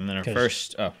then our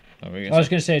first... I was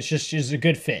going to say she's a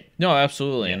good fit. No,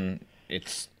 absolutely. And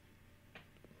it's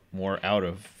more out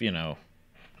of,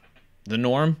 the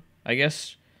norm, I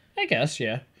guess. I guess,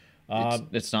 yeah.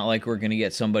 It's not like we're going to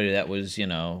get somebody that was,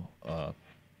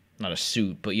 not a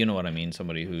suit, but you know what I mean?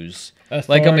 Somebody who's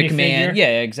like a McMahon. Figure.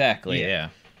 Yeah, exactly. Yeah.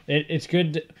 It's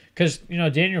good because,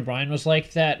 Daniel Bryan was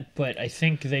like that, but I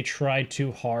think they tried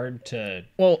too hard to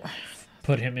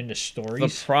put him into stories.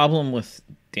 The problem with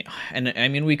and I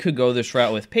mean, we could go this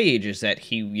route with Paige, is that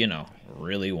he,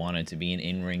 really wanted to be an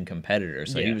in-ring competitor.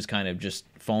 So he was kind of just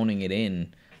phoning it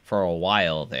in for a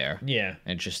while there. Yeah.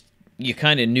 And just, you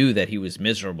kind of knew that he was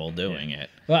miserable doing it.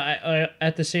 Well, I,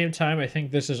 at the same time, I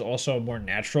think this is also a more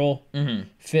natural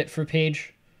fit for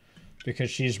Paige,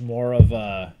 because she's more of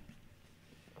a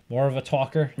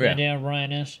talker than Dan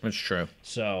Bryan is. That's true.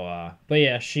 So, but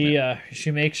yeah,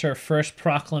 she makes her first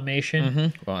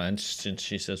proclamation. Well, and since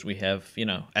she says we have,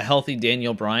 a healthy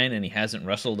Daniel Bryan, and he hasn't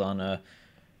wrestled on a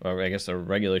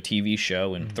regular TV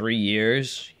show in 3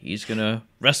 years, he's gonna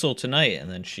wrestle tonight.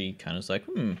 And then she kind of is like,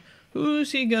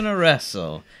 who's he gonna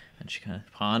wrestle? And she kind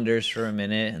of ponders for a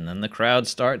minute, and then the crowd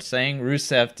starts saying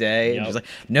Rusev Day, and she's like,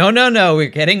 no, we're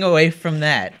getting away from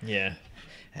that. Yeah.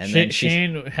 And then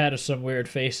Shane had some weird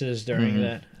faces during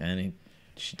that. And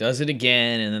she does it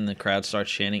again, and then the crowd starts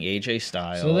chanting AJ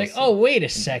Styles. So they're like, oh, wait a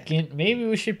second. Maybe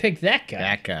we should pick that guy.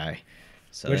 That guy.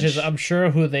 So which is, I'm sure,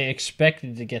 who they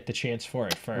expected to get the chance for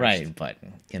at first. Right, but,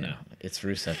 it's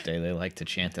Rusev Day. They like to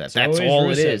chant that. It's That's all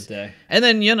Rusev it is. Day. And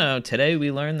then, today we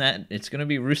learned that it's going to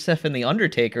be Rusev and The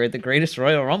Undertaker at the Greatest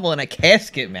Royal Rumble in a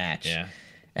casket match. Yeah.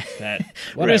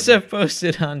 Rusev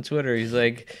posted on Twitter, he's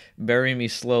like, bury me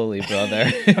slowly, brother.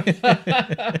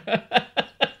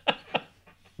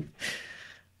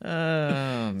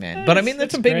 Oh, man. But, I mean,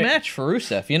 that's a big match for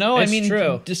Rusev, It's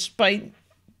true. Despite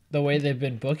the way they've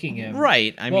been booking him.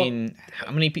 Right. I mean,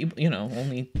 how many people,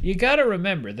 only... You got to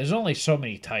remember, there's only so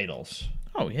many titles.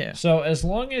 Oh, yeah. So as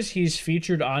long as he's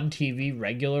featured on TV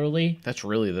regularly... That's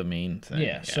really the main thing.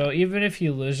 Yeah, so even if he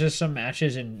loses some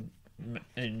matches and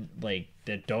like,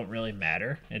 that don't really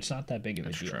matter, it's not that big of a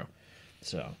deal. That's true.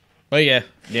 So... But yeah,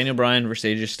 Daniel Bryan versus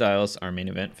AJ Styles, our main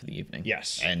event for the evening.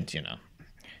 Yes. And,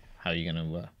 how are you going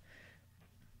to...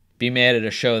 be mad at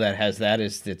a show that has that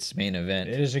as its main event.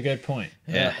 It is a good point.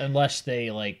 Yeah. Unless they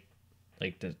like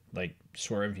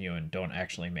swerve you and don't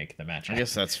actually make the match. I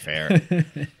guess that's fair.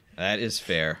 That is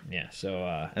fair. Yeah. So.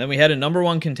 And then we had a number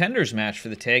one contenders match for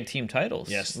the tag team titles.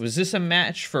 Yes. Was this a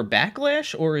match for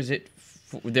Backlash, or is it?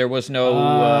 There was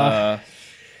no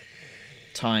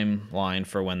timeline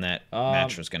for when that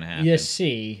match was going to happen. You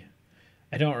see,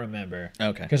 I don't remember.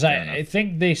 Okay. Because I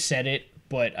think they said it.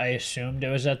 But I assumed it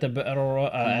was at the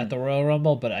at the Royal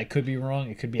Rumble, but I could be wrong.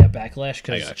 It could be at Backlash,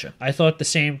 because I thought the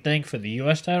same thing for the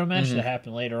U.S. title match that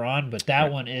happened later on, but that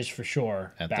one is for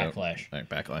sure at Backlash.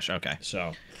 Backlash, okay.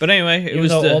 So, but anyway, even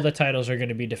though all the titles are going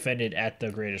to be defended at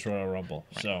the Greatest Royal Rumble,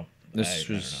 so this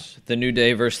was the New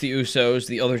Day versus the Usos,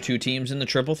 the other two teams in the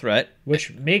triple threat,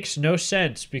 which makes no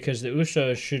sense because the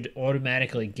Usos should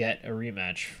automatically get a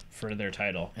rematch for their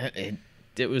title.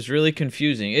 It was really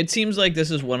confusing. It seems like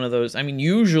this is one of those... I mean,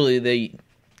 usually they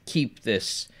keep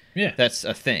this... Yeah. That's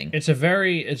a thing. It's a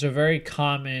very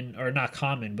common... Or not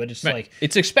common, but it's like...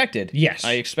 It's expected. Yes.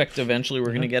 I expect eventually we're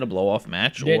going to get a blow-off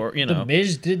match, or, The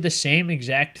Miz did the same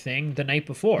exact thing the night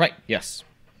before. Right, yes.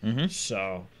 Mm-hmm.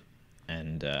 So...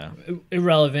 And...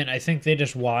 irrelevant. I think they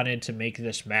just wanted to make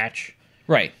this match.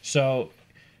 Right. So,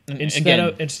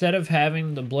 instead of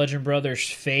having the Bludgeon Brothers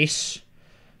face...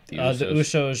 The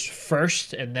Usos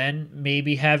first, and then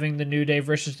maybe having the New Day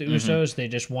versus the Usos. They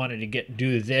just wanted to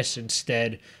do this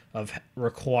instead of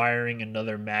requiring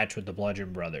another match with the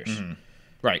Bludgeon Brothers. Mm-hmm.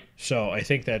 Right. So I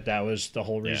think that was the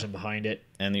whole reason behind it.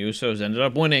 And the Usos ended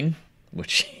up winning,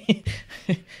 which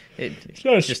it's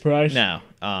not a surprise. No.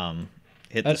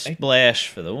 Hit the splash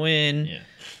for the win.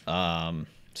 Yeah.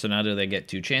 So now do they get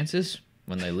two chances?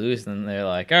 When they lose, then they're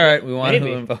like, all right, we want to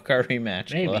invoke our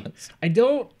rematch. Maybe. I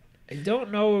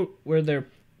don't know where they're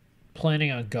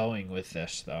planning on going with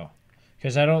this, though,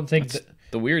 because I don't think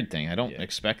the weird thing. I don't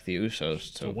expect the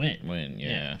Usos to win.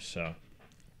 Yeah. So,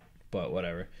 but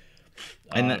whatever.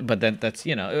 But that's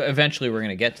eventually we're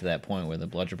gonna get to that point where the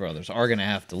Bludgeon Brothers are gonna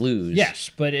have to lose.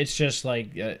 Yes, but it's just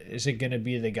like, is it gonna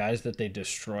be the guys that they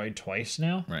destroyed twice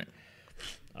now? Right.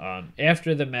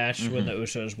 After the match, when the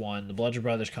Usos won, the Bludgeon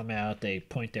Brothers come out. They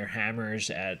point their hammers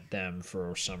at them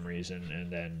for some reason,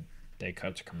 and then they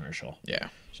cut to commercial. Yeah.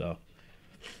 So,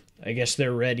 I guess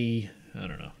they're ready. I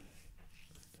don't know.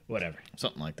 Whatever.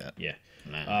 Something like that. Yeah.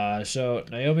 Nah. So,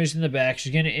 Naomi's in the back.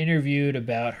 She's getting interviewed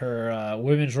about her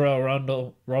Women's Royal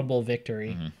Rumble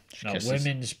victory. Mm-hmm. No,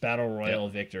 Women's Battle Royal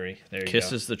victory. There you go.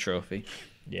 Kisses the trophy.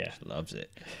 Yeah. She loves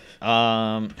it.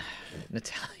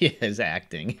 Natalia's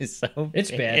acting is so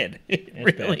bad. It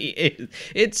really is.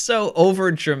 It's so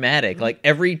over dramatic. Like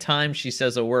every time she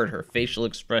says a word, her facial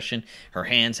expression, her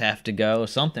hands have to go.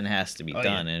 Something has to be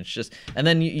done, and it's just. And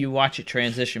then you watch it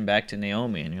transition back to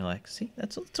Naomi, and you're like, "See,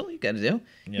 that's all you got to do.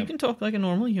 Yep. You can talk like a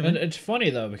normal human." And it's funny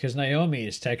though because Naomi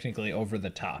is technically over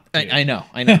the top. I know.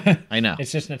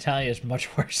 It's just Natalya is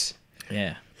much worse.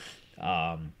 Yeah.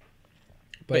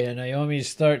 But yeah,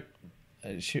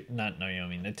 not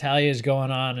Naomi. Natalia's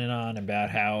going on and on about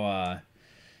how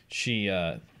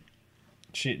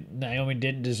Naomi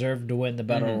didn't deserve to win the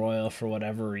Battle Royal for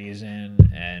whatever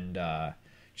reason, and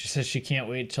she says she can't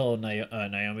wait till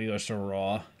Naomi goes to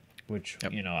Raw, which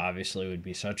obviously would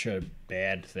be such a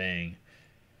bad thing.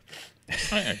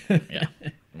 Yeah,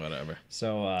 whatever.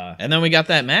 So and then we got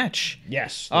that match.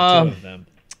 Yes, the two of them.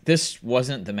 This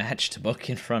wasn't the match to book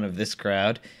in front of this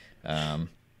crowd.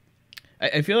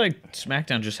 I feel like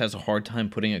SmackDown just has a hard time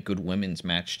putting a good women's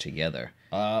match together.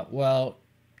 Well,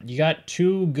 you got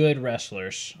two good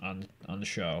wrestlers on the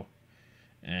show,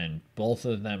 and both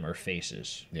of them are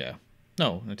faces. Yeah.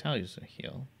 No, Natalia's a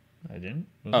heel. I didn't.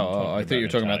 I thought you were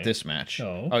talking about this match.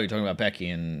 No. Oh, you're talking about Becky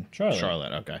and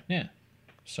Charlotte. Okay. Yeah.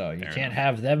 So you can't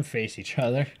have them face each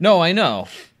other. No, I know,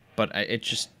 but it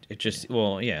just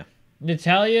well, yeah.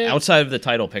 Natalya, outside of the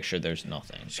title picture, there's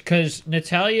nothing. Because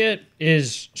Natalya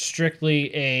is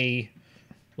strictly a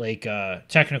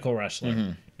technical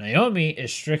wrestler. Naomi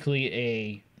is strictly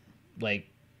a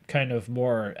kind of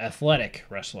more athletic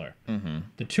wrestler.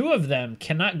 The two of them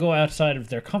cannot go outside of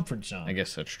their comfort zone. I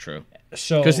guess that's true.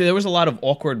 So because there was a lot of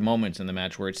awkward moments in the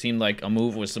match where it seemed like a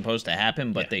move was supposed to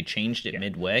happen, but they changed it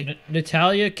midway.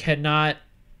 Natalya cannot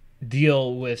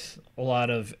deal with a lot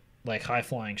of high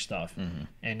flying stuff,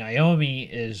 and Naomi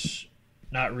is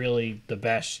not really the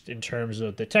best in terms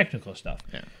of the technical stuff.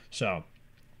 Yeah. So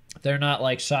they're not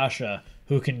like Sasha,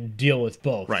 who can deal with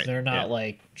both. Right. They're not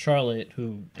like Charlotte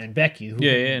and Becky. Who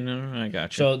no, I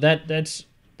got you. So that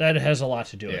has a lot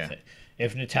to do with it.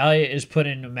 If Natalya is put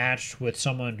in a match with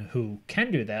someone who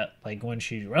can do that, like when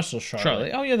she wrestles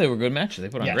Charlotte. Oh yeah, they were good matches. They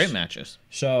put on great matches.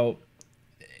 So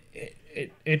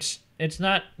it's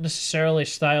not necessarily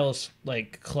styles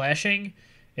clashing.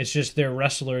 It's just they're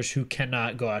wrestlers who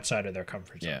cannot go outside of their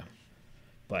comfort zone. Yeah.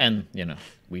 But, and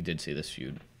we did see this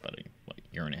feud about a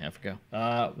year and a half ago.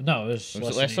 No, it was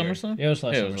last SummerSlam? Yeah, it was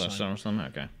last SummerSlam. It was last SummerSlam.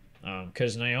 Okay.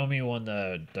 Because Naomi won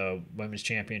the women's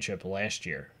championship last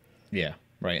year. Yeah.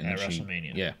 Right. And at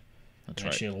WrestleMania. Yeah. That's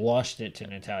right. She lost it to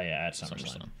Natalya at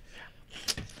SummerSlam.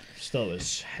 Still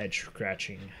was head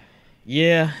scratching.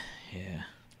 Yeah.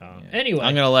 Anyway,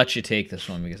 I'm gonna let you take this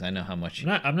one because I know how much.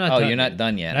 I'm not. Oh, done you're not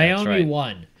done yet. Naomi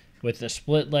won with the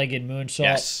split-legged moonsault.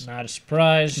 Yes. Not a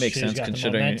surprise. Makes sense got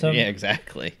considering. The momentum. Yeah,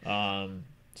 exactly.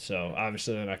 So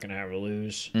obviously they're not gonna have her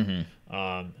lose.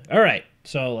 All right.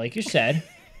 So like you said,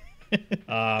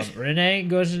 Renee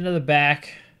goes into the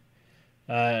back.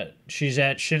 She's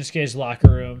at Shinsuke's locker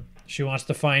room. She wants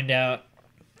to find out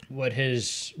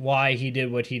why he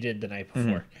did what he did the night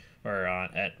before, or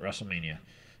at WrestleMania.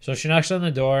 So she knocks on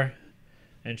the door,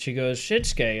 and she goes,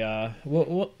 Shinsuke,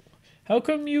 how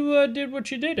come you did what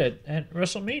you did at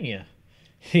WrestleMania?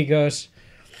 He goes,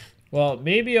 well,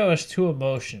 maybe I was too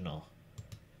emotional,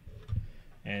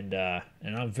 and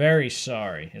I'm very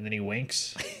sorry. And then he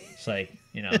winks. It's like,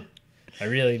 I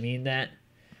really mean that.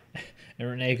 And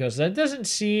Renee goes, that doesn't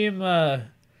seem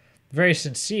very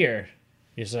sincere.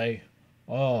 He's like,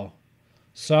 oh,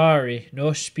 sorry,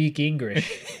 no speak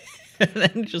English. And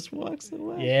then just walks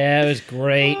away. Yeah, it was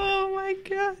great. Oh my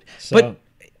god! So, but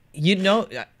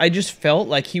I just felt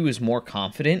like he was more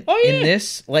confident in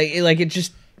this. Like it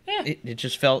just, it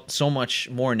just felt so much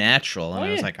more natural, and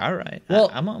I was like, all right, well,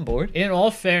 I'm on board. In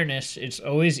all fairness, it's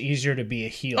always easier to be a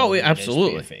heel. Oh, yeah,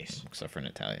 absolutely. Than to be a face. Except for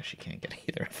Natalya, she can't get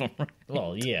either of them right.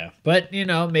 Well, yeah, but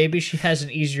maybe she has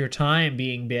an easier time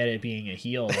being bad at being a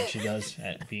heel than she does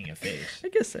at being a face. I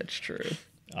guess that's true.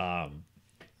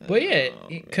 But yeah,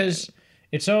 because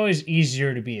it's always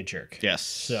easier to be a jerk. Yes,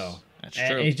 so that's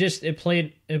true. It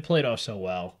played off so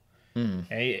well.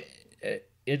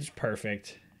 It's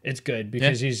perfect. It's good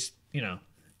because he's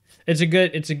it's a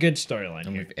good storyline.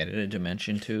 And we've added a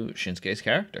dimension to Shinsuke's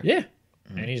character. Yeah,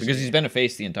 and because he's been a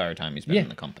face the entire time he's been in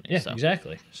the company. Yeah, so.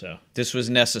 Exactly. So this was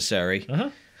necessary.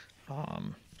 All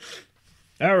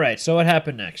right. So what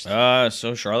happened next?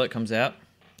 So Charlotte comes out.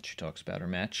 She talks about her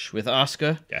match with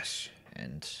Asuka. Yes.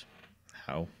 And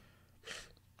how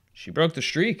she broke the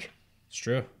streak. It's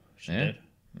true. She did.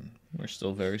 We're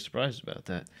still very surprised about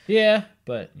that. Yeah,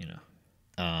 but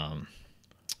and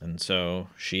so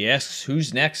she asks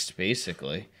who's next,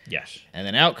 basically. Yes. And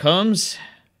then out comes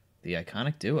the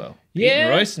iconic duo. Yeah. Peyton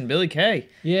Royce and Billie Kay.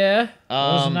 Yeah.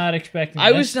 I was not expecting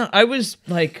this. I was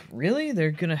like, really? They're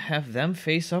going to have them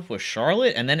face up with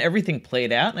Charlotte? And then everything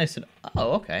played out, and I said,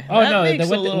 oh, okay. Oh,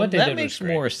 That makes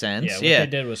more sense. Yeah,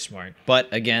 what they did was smart.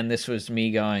 But again, this was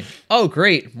me going, oh,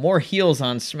 great, more heels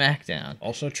on SmackDown.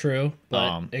 Also true,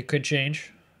 but it could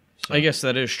change. So. I guess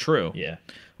that is true. Yeah.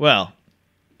 Well,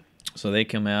 so they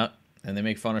come out. And they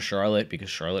make fun of Charlotte because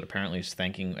Charlotte apparently is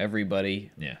thanking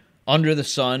everybody Yeah. under the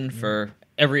sun for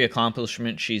every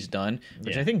accomplishment she's done,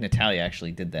 which Yeah. I think Natalya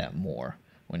actually did that more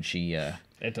when she...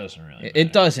 It doesn't really matter.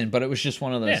 It doesn't, but it was just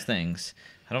one of those Yeah. things.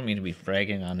 I don't mean to be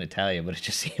bragging on Natalya, but it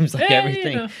just seems like Yeah,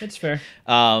 everything... you know, it's fair.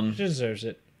 She deserves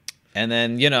it. And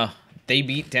then, you know, they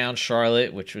beat down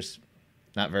Charlotte, which was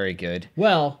not very good.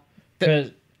 Well,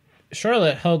 because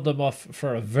Charlotte held them off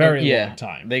for a very long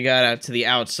time. They got out to the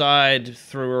outside,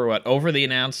 threw her, over the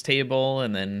announce table,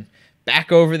 and then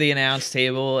back over the announce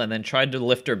table, and then tried to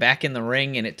lift her back in the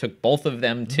ring, and it took both of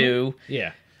them, too.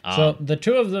 Yeah. So the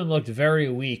two of them looked very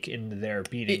weak in their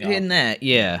beating up. In that,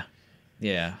 yeah.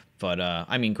 Yeah. But,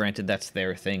 I mean, granted, that's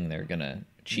their thing. They're going to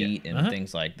cheat and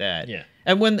things like that. Yeah.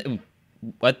 And when...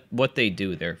 What they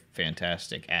do, they're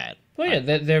fantastic at. Well,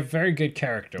 yeah, they're very good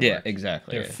character work. Yeah,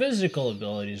 exactly. Their physical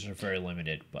abilities are very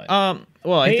limited, but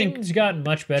well, I Peyton's think gotten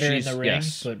much better in the ring,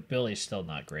 yes. but Billy's still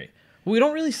not great. we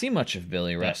don't really see much of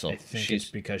Billy wrestle. I think it's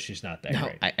because she's not that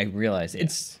great. I realize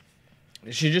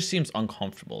she just seems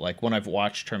uncomfortable. Like when I've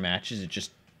watched her matches, it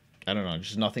just I don't know,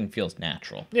 just nothing feels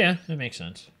natural. Yeah, that makes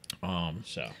sense.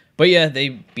 But yeah, they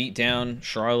beat down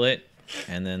Charlotte,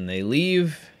 and then they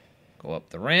leave, go up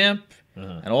the ramp.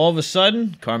 And all of a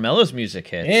sudden, Carmella's music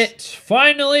hits. It's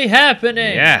finally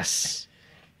happening! Yes.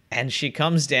 And she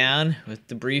comes down with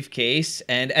the briefcase.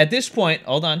 And at this point,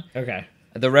 hold on. Okay.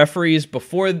 The referees,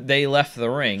 before they left the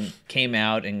ring, came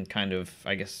out and kind of,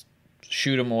 I guess,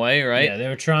 shoot him away, right? Yeah, they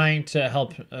were trying to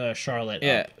help Charlotte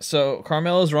up. So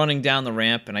Carmella's running down the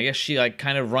ramp, and I guess she, like,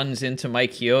 kind of runs into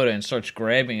Mike Chioda and starts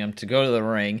grabbing him to go to the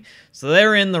ring. So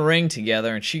they're in the ring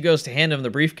together, and she goes to hand him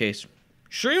the briefcase.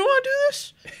 Sure you want to do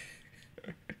this?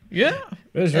 Yeah.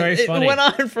 It was very funny. It went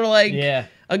on for like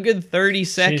a good 30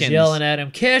 seconds. She's yelling at him,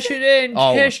 cash it in,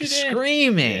 cash it in.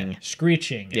 Screaming. Yeah.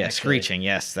 Screeching. Yeah, actually. Screeching,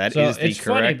 yes. That is the correct word. It's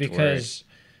funny because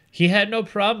he had no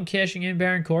problem cashing in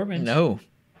Baron Corbin. No.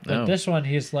 But this one,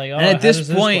 he's like, oh, and at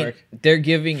this point, work? They're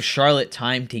giving Charlotte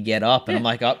time to get up. And I'm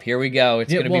like, here we go.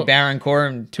 It's going to be Baron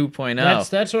Corbin 2.0.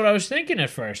 That's what I was thinking at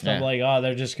first. I'm like, oh,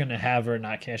 they're just going to have her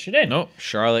not cash it in. Nope.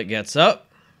 Charlotte gets up.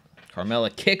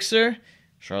 Carmella kicks her.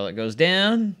 Charlotte goes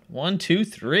down. 1, 2,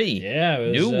 3. Yeah. It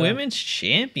was, new women's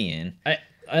champion.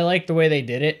 I like the way they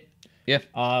did it. Yeah.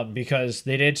 Because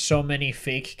they did so many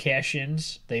fake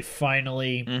cash-ins. They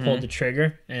finally pulled the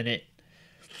trigger. And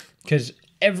because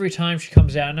every time she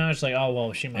comes out now, it's like, oh,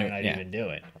 well, she might not even do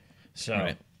it.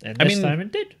 So, and this time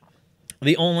it did.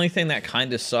 The only thing that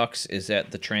kind of sucks is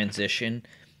that the transition...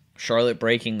 Charlotte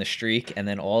breaking the streak, and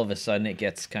then all of a sudden it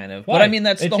gets kind of. Why? But I mean,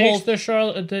 that's it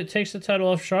takes the title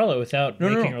off Charlotte without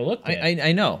making her look bad.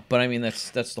 I know, but I mean that's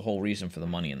the whole reason for the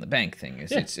Money in the Bank thing.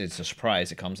 Is it's a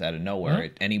surprise. It comes out of nowhere.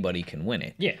 Anybody can win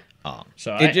it. Yeah.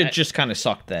 So it just kind of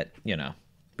sucked that we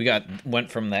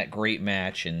went from that great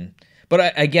match and.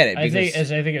 But I get it.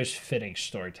 Because, I think it was fitting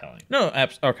storytelling. No,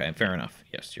 okay, fair enough.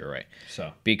 Yes, you're right.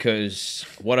 So because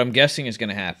what I'm guessing is going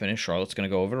to happen is Charlotte's going to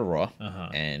go over to Raw,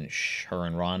 and her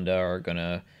and Ronda are going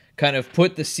to kind of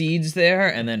put the seeds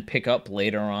there and then pick up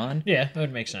later on. Yeah, that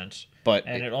would make sense.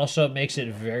 And it also makes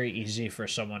it very easy for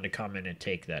someone to come in and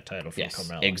take that title from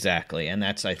Carmella. Exactly, and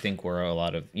that's I think where a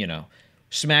lot of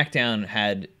SmackDown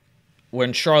had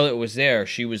when Charlotte was there,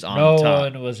 she was on top. No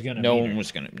one was going to. No one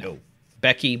was going to. No.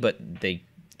 Becky, but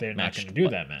they're not going to do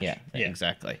that match. Yeah,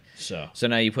 exactly. So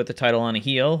now you put the title on a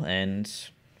heel, and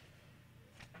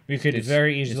we could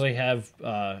very easily have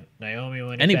Naomi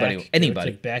win.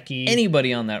 Anybody, Becky,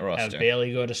 anybody on that roster. Have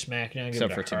Bayley go to SmackDown,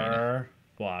 except for her.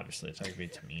 Well, obviously it's going to be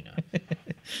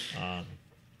Tamina.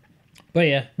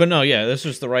 But no, this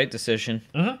was the right decision.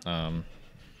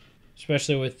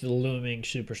 Especially with the looming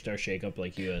superstar shakeup,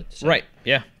 like you had said. Right.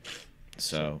 Yeah.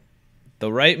 So.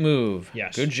 The right move.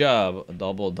 Yes. Good job,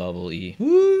 WWE.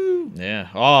 Woo! Yeah.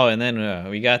 Oh, and then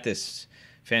we got this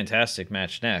fantastic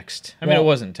match next. I mean, it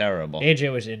wasn't terrible.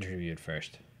 AJ was interviewed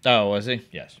first. Oh, was he?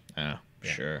 Yes. Oh,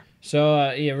 sure.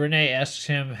 So, Renee asks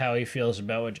him how he feels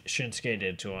about what Shinsuke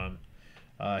did to him.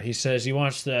 He says he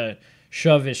wants to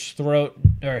shove his throat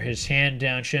or his hand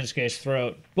down Shinsuke's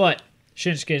throat, but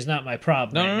Shinsuke's not my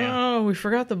problem. No. We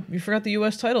forgot the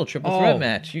U.S. title triple threat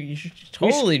match. You're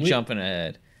totally jumping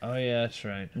ahead. Oh, yeah, that's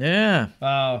right. Yeah.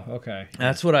 Oh, okay.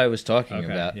 That's what I was talking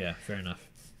about. Yeah, fair enough.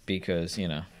 Because,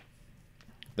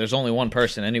 there's only one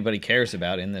person anybody cares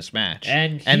about in this match.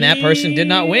 And that person did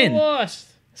not win. Lost.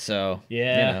 So,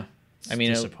 yeah. I mean,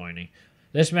 disappointing.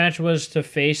 This match was to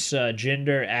face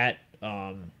Jinder at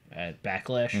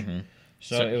Backlash. Mm-hmm.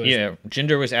 So it was...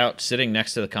 Jinder was out sitting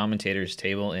next to the commentator's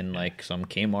table in like some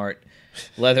Kmart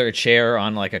leather chair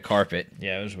on like a carpet.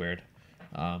 Yeah, it was weird.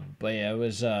 But it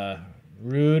was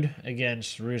Rude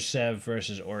against Rusev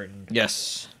versus Orton.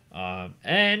 Yes.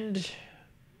 And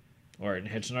Orton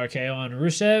hits an RKO on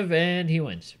Rusev, and he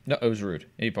wins. No, it was Rude.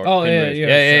 He pinned yeah, Rude. yeah,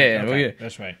 yeah. okay,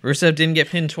 that's right. Rusev didn't get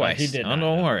pinned twice. He did not.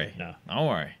 Don't worry. No. Don't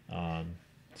worry.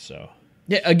 So.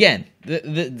 Yeah, again,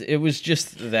 it was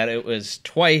just that it was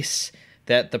twice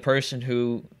that the person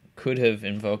who could have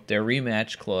invoked their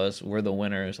rematch clause were the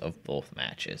winners of both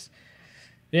matches.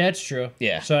 Yeah, it's true.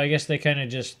 Yeah. So I guess they kind of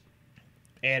just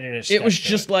added a step It was to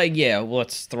just it. like, yeah, well,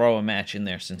 let's throw a match in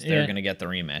there since they're Yeah. going to get the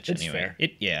rematch It's anyway. fair.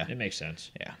 Yeah. It makes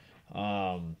sense. Yeah.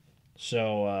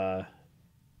 So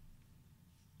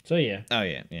yeah. Oh,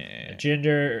 yeah.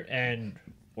 Jinder and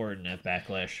Orton at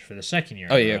Backlash for the second year.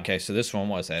 Oh, in a yeah, row. okay. So this one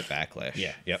was at Backlash.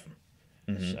 Yeah. Yep.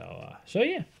 So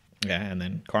yeah. Yeah, and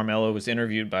then Carmelo was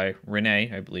interviewed by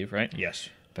Renee, I believe, right? Yes.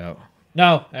 About...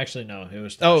 No, actually, no. It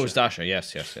was. Tasha. Oh, it was Dasha.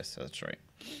 Yes, that's right.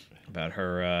 About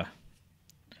her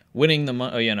winning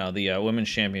the women's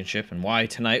championship and why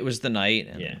tonight was the night.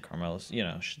 And Yeah. Carmella's,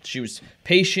 she was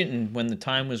patient, and when the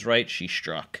time was right, she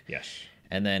struck. Yes.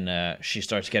 And then she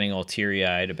starts getting all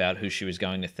teary-eyed about who she was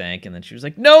going to thank, and then she was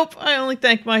like, "Nope, I only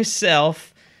thank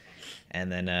myself." And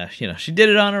then she did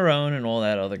it on her own and all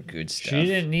that other good stuff. She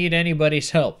didn't need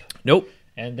anybody's help. Nope.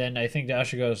 And then I think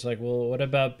Dasha goes like, "Well, what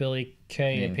about Billy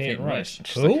Kay and Peyton Royce?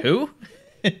 She's like, who?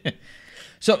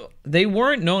 So they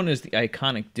weren't known as the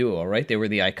Iconic Duo, right? They were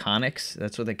the Iconics.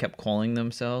 That's what they kept calling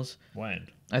themselves. When?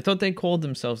 I thought they called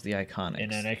themselves the Iconics. In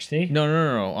NXT?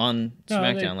 No. On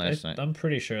SmackDown last night. I'm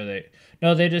pretty sure they...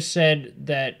 No, they just said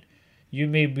that you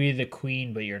may be the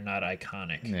queen, but you're not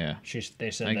iconic. Yeah. They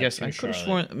said I that guess to I could have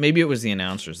Charlotte. sworn... Maybe it was the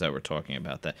announcers that were talking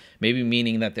about that. Maybe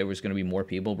meaning that there was going to be more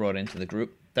people brought into the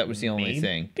group. That was the only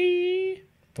thing. Maybe.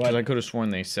 Because But I could have sworn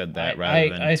they said that rather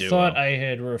than I duo. thought I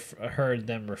had heard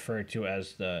them referred to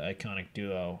as the Iconic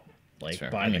Duo, like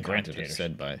Fair. by I mean, the granted, commentators.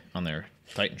 it's said on their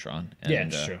Titantron. And, Yeah,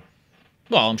 it's true.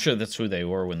 Well, I'm sure that's who they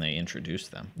were when they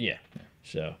introduced them. Yeah.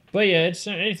 So, but yeah, it's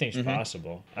anything's Mm-hmm.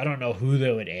 possible. I don't know who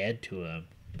they would add to them,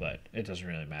 but it doesn't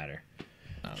really matter.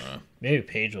 I don't know. Maybe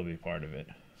Paige will be part of it.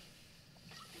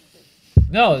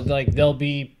 No, like they'll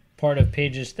be part of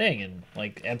Paige's thing, and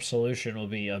like Absolution will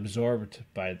be absorbed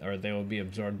by, or they will be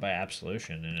absorbed by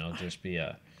Absolution, and it'll just be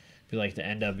like the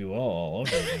NWO all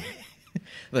over again.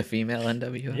 The female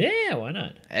NWO? Yeah, why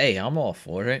not? Hey, I'm all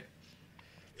for it.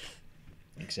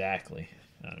 Exactly.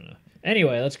 I don't know.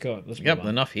 Anyway, let's go. Let's Yep, move on.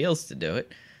 enough heels to do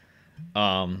it.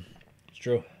 It's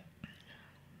true.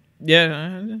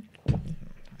 Yeah,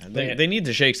 they need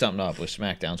to shake something up with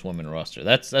SmackDown's women roster.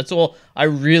 That's all. I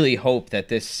really hope that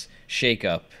this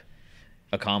shakeup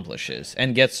accomplishes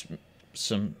and gets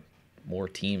some more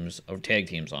teams or tag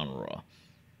teams on Raw,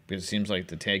 because it seems like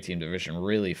the tag team division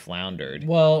really floundered.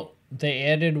 Well, they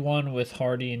added one with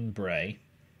Hardy and Bray.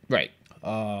 Right.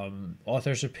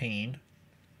 Authors of Pain.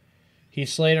 Heath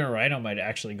Slater and Rhino might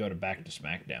actually go back to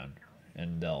SmackDown,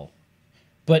 and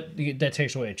but that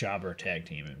takes away a jobber tag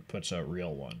team and puts a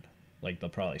real one. Like they'll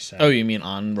probably send. Oh, you mean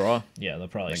on Raw? Yeah, they'll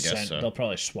probably guess so. They'll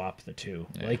probably swap the two.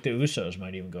 Yeah. Like the Usos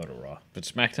might even go to Raw. But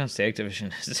SmackDown's tag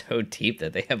division is so deep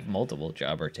that they have multiple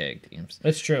jobber tag teams.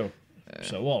 That's true.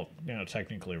 So,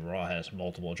 technically Raw has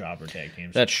multiple jobber tag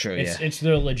teams. That's true, It's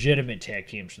their legitimate tag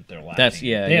teams that they're lacking.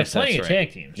 They I have guess plenty that's of right.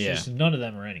 tag teams. Yeah. Just none of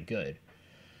them are any good.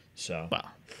 So, Well,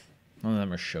 none of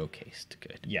them are showcased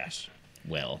good. yes.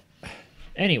 Well.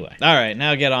 Anyway. All right,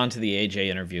 now get on to the AJ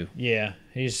interview. Yeah,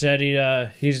 he said he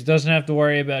doesn't have to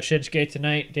worry about Shinsuke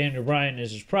tonight. Daniel Bryan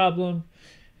is his problem,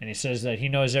 and he says that he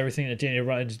knows everything that Daniel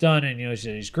Bryan's done, and he knows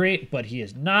that he's great, but he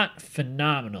is not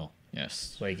phenomenal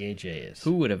Yes. like AJ is.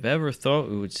 Who would have ever thought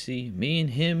we would see me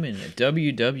and him in a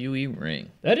WWE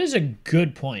ring? That is a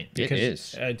good point, because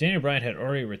is. Daniel Bryan had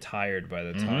already retired by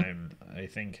the time, I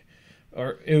think,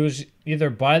 or it was either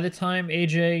by the time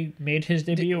AJ made his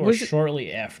debut or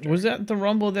shortly after. Was that the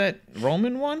Rumble that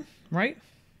Roman won, right?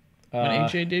 When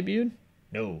AJ debuted?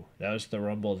 No, that was the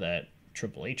Rumble that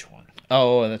Triple H won.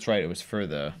 Oh, that's right. It was for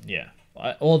the... Yeah.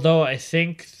 Although I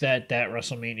think that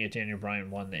WrestleMania Daniel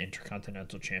Bryan won the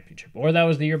Intercontinental Championship, or that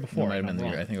was the year before. It might have been the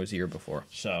year. I think it was the year before.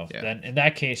 So Yeah. then, in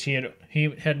that case, he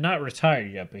had not retired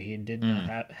yet, but he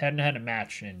hadn't had a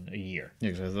match in a year.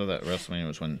 Yeah, because I thought that WrestleMania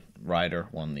was when Ryder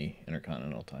won the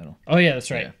Intercontinental title. Oh yeah,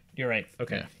 that's right. Yeah. You're right.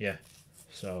 Okay, Yeah. yeah.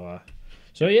 So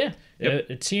yeah, Yep.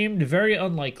 it seemed very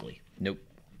unlikely. Nope.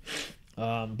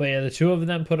 But yeah, the two of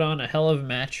them put on a hell of a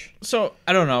match. So,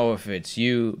 I don't know if it's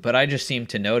you, but I just seem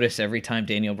to notice every time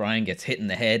Daniel Bryan gets hit in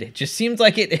the head, it just seems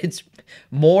like it's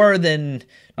more than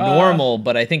normal,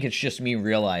 but I think it's just me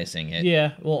realizing it.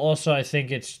 Yeah, well, also I think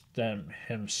it's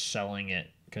him selling it,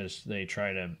 because they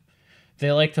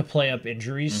like to play up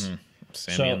injuries.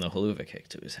 Sammy and the haluva kick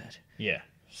to his head. Yeah,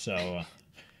 so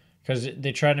because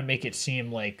they try to make it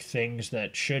seem like things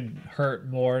that should hurt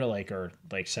more, like or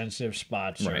like sensitive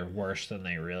spots, are worse than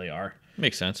they really are.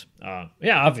 Makes sense.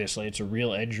 Yeah, obviously it's a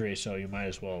real injury, so you might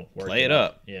as well play it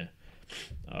up. Yeah.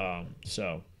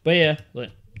 But yeah,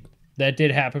 that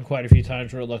did happen quite a few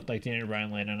times where it looked like Daniel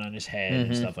Bryan landed on his head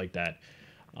and stuff like that.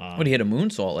 What, he had a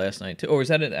moonsault last night too, or was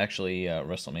that actually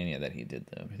WrestleMania that he did?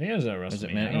 I think it was at WrestleMania. Was it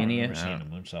I don't remember Mania? seeing a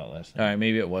moonsault last night. All right,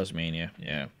 maybe it was Mania.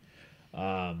 Yeah.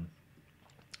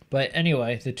 But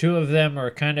anyway, the two of them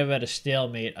are kind of at a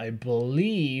stalemate. I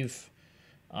believe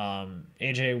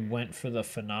AJ went for the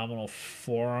phenomenal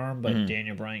forearm, but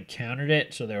Daniel Bryan countered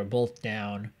it, so they were both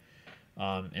down.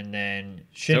 And then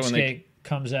Shinsuke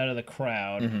comes out of the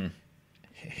crowd,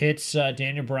 hits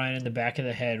Daniel Bryan in the back of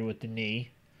the head with the knee,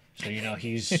 so you know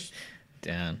he's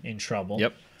down in trouble.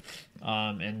 Yep.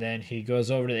 And then he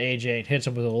goes over to AJ and hits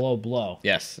him with a low blow.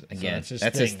 Yes, again, so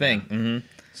that's his thing. Mm-hmm.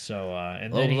 So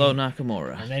and low then blow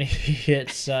Nakamura. And then he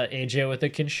hits AJ with a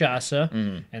Kinshasa,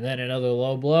 and then another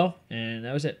low blow, and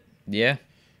that was it. Yeah,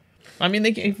 I mean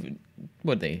they gave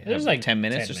it was like 10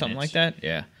 minutes or something like that.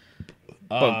 Yeah.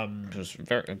 But it was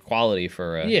very quality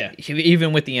for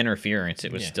even with the interference,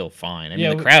 it was still fine. I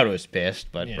mean, the crowd was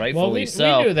pissed, but rightfully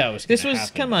so. We knew that was happen.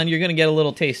 Come on, you're going to get a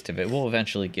little taste of it. We'll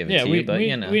eventually give it to you, but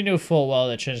you know. We knew full well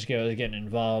that Shinsuke was getting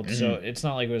involved, so it's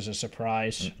not like it was a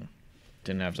surprise.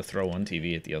 Didn't have to throw one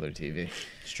TV at the other TV.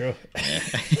 It's true.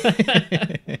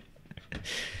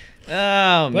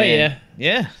 Oh, man.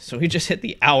 Yeah, so we just hit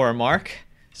the hour mark.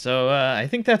 So I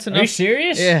think that's enough. Are you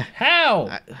serious? Yeah.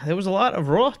 How? There was a lot of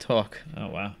Raw talk. Oh,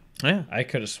 wow. Yeah. I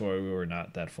could have swore we were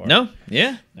not that far. No?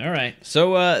 Yeah. All right.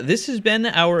 So this has been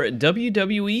our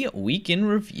WWE Week in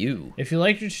Review. If you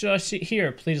liked what you saw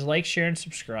here, please like, share, and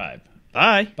subscribe.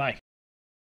 Bye. Bye.